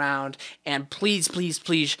sticking around. And please, please,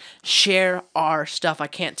 please share our stuff. I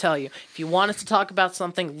can't tell you. If you want us to talk about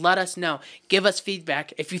something, let us know. Give us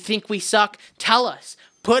feedback. If you think we suck, tell us.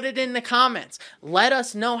 Put it in the comments. Let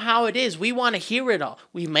us know how it is. We want to hear it all.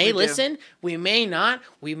 We may listen. We may not.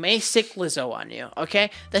 We may sick Lizzo on you.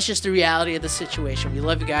 Okay? That's just the reality of the situation. We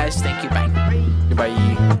love you guys. Thank you. Bye.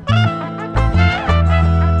 Goodbye.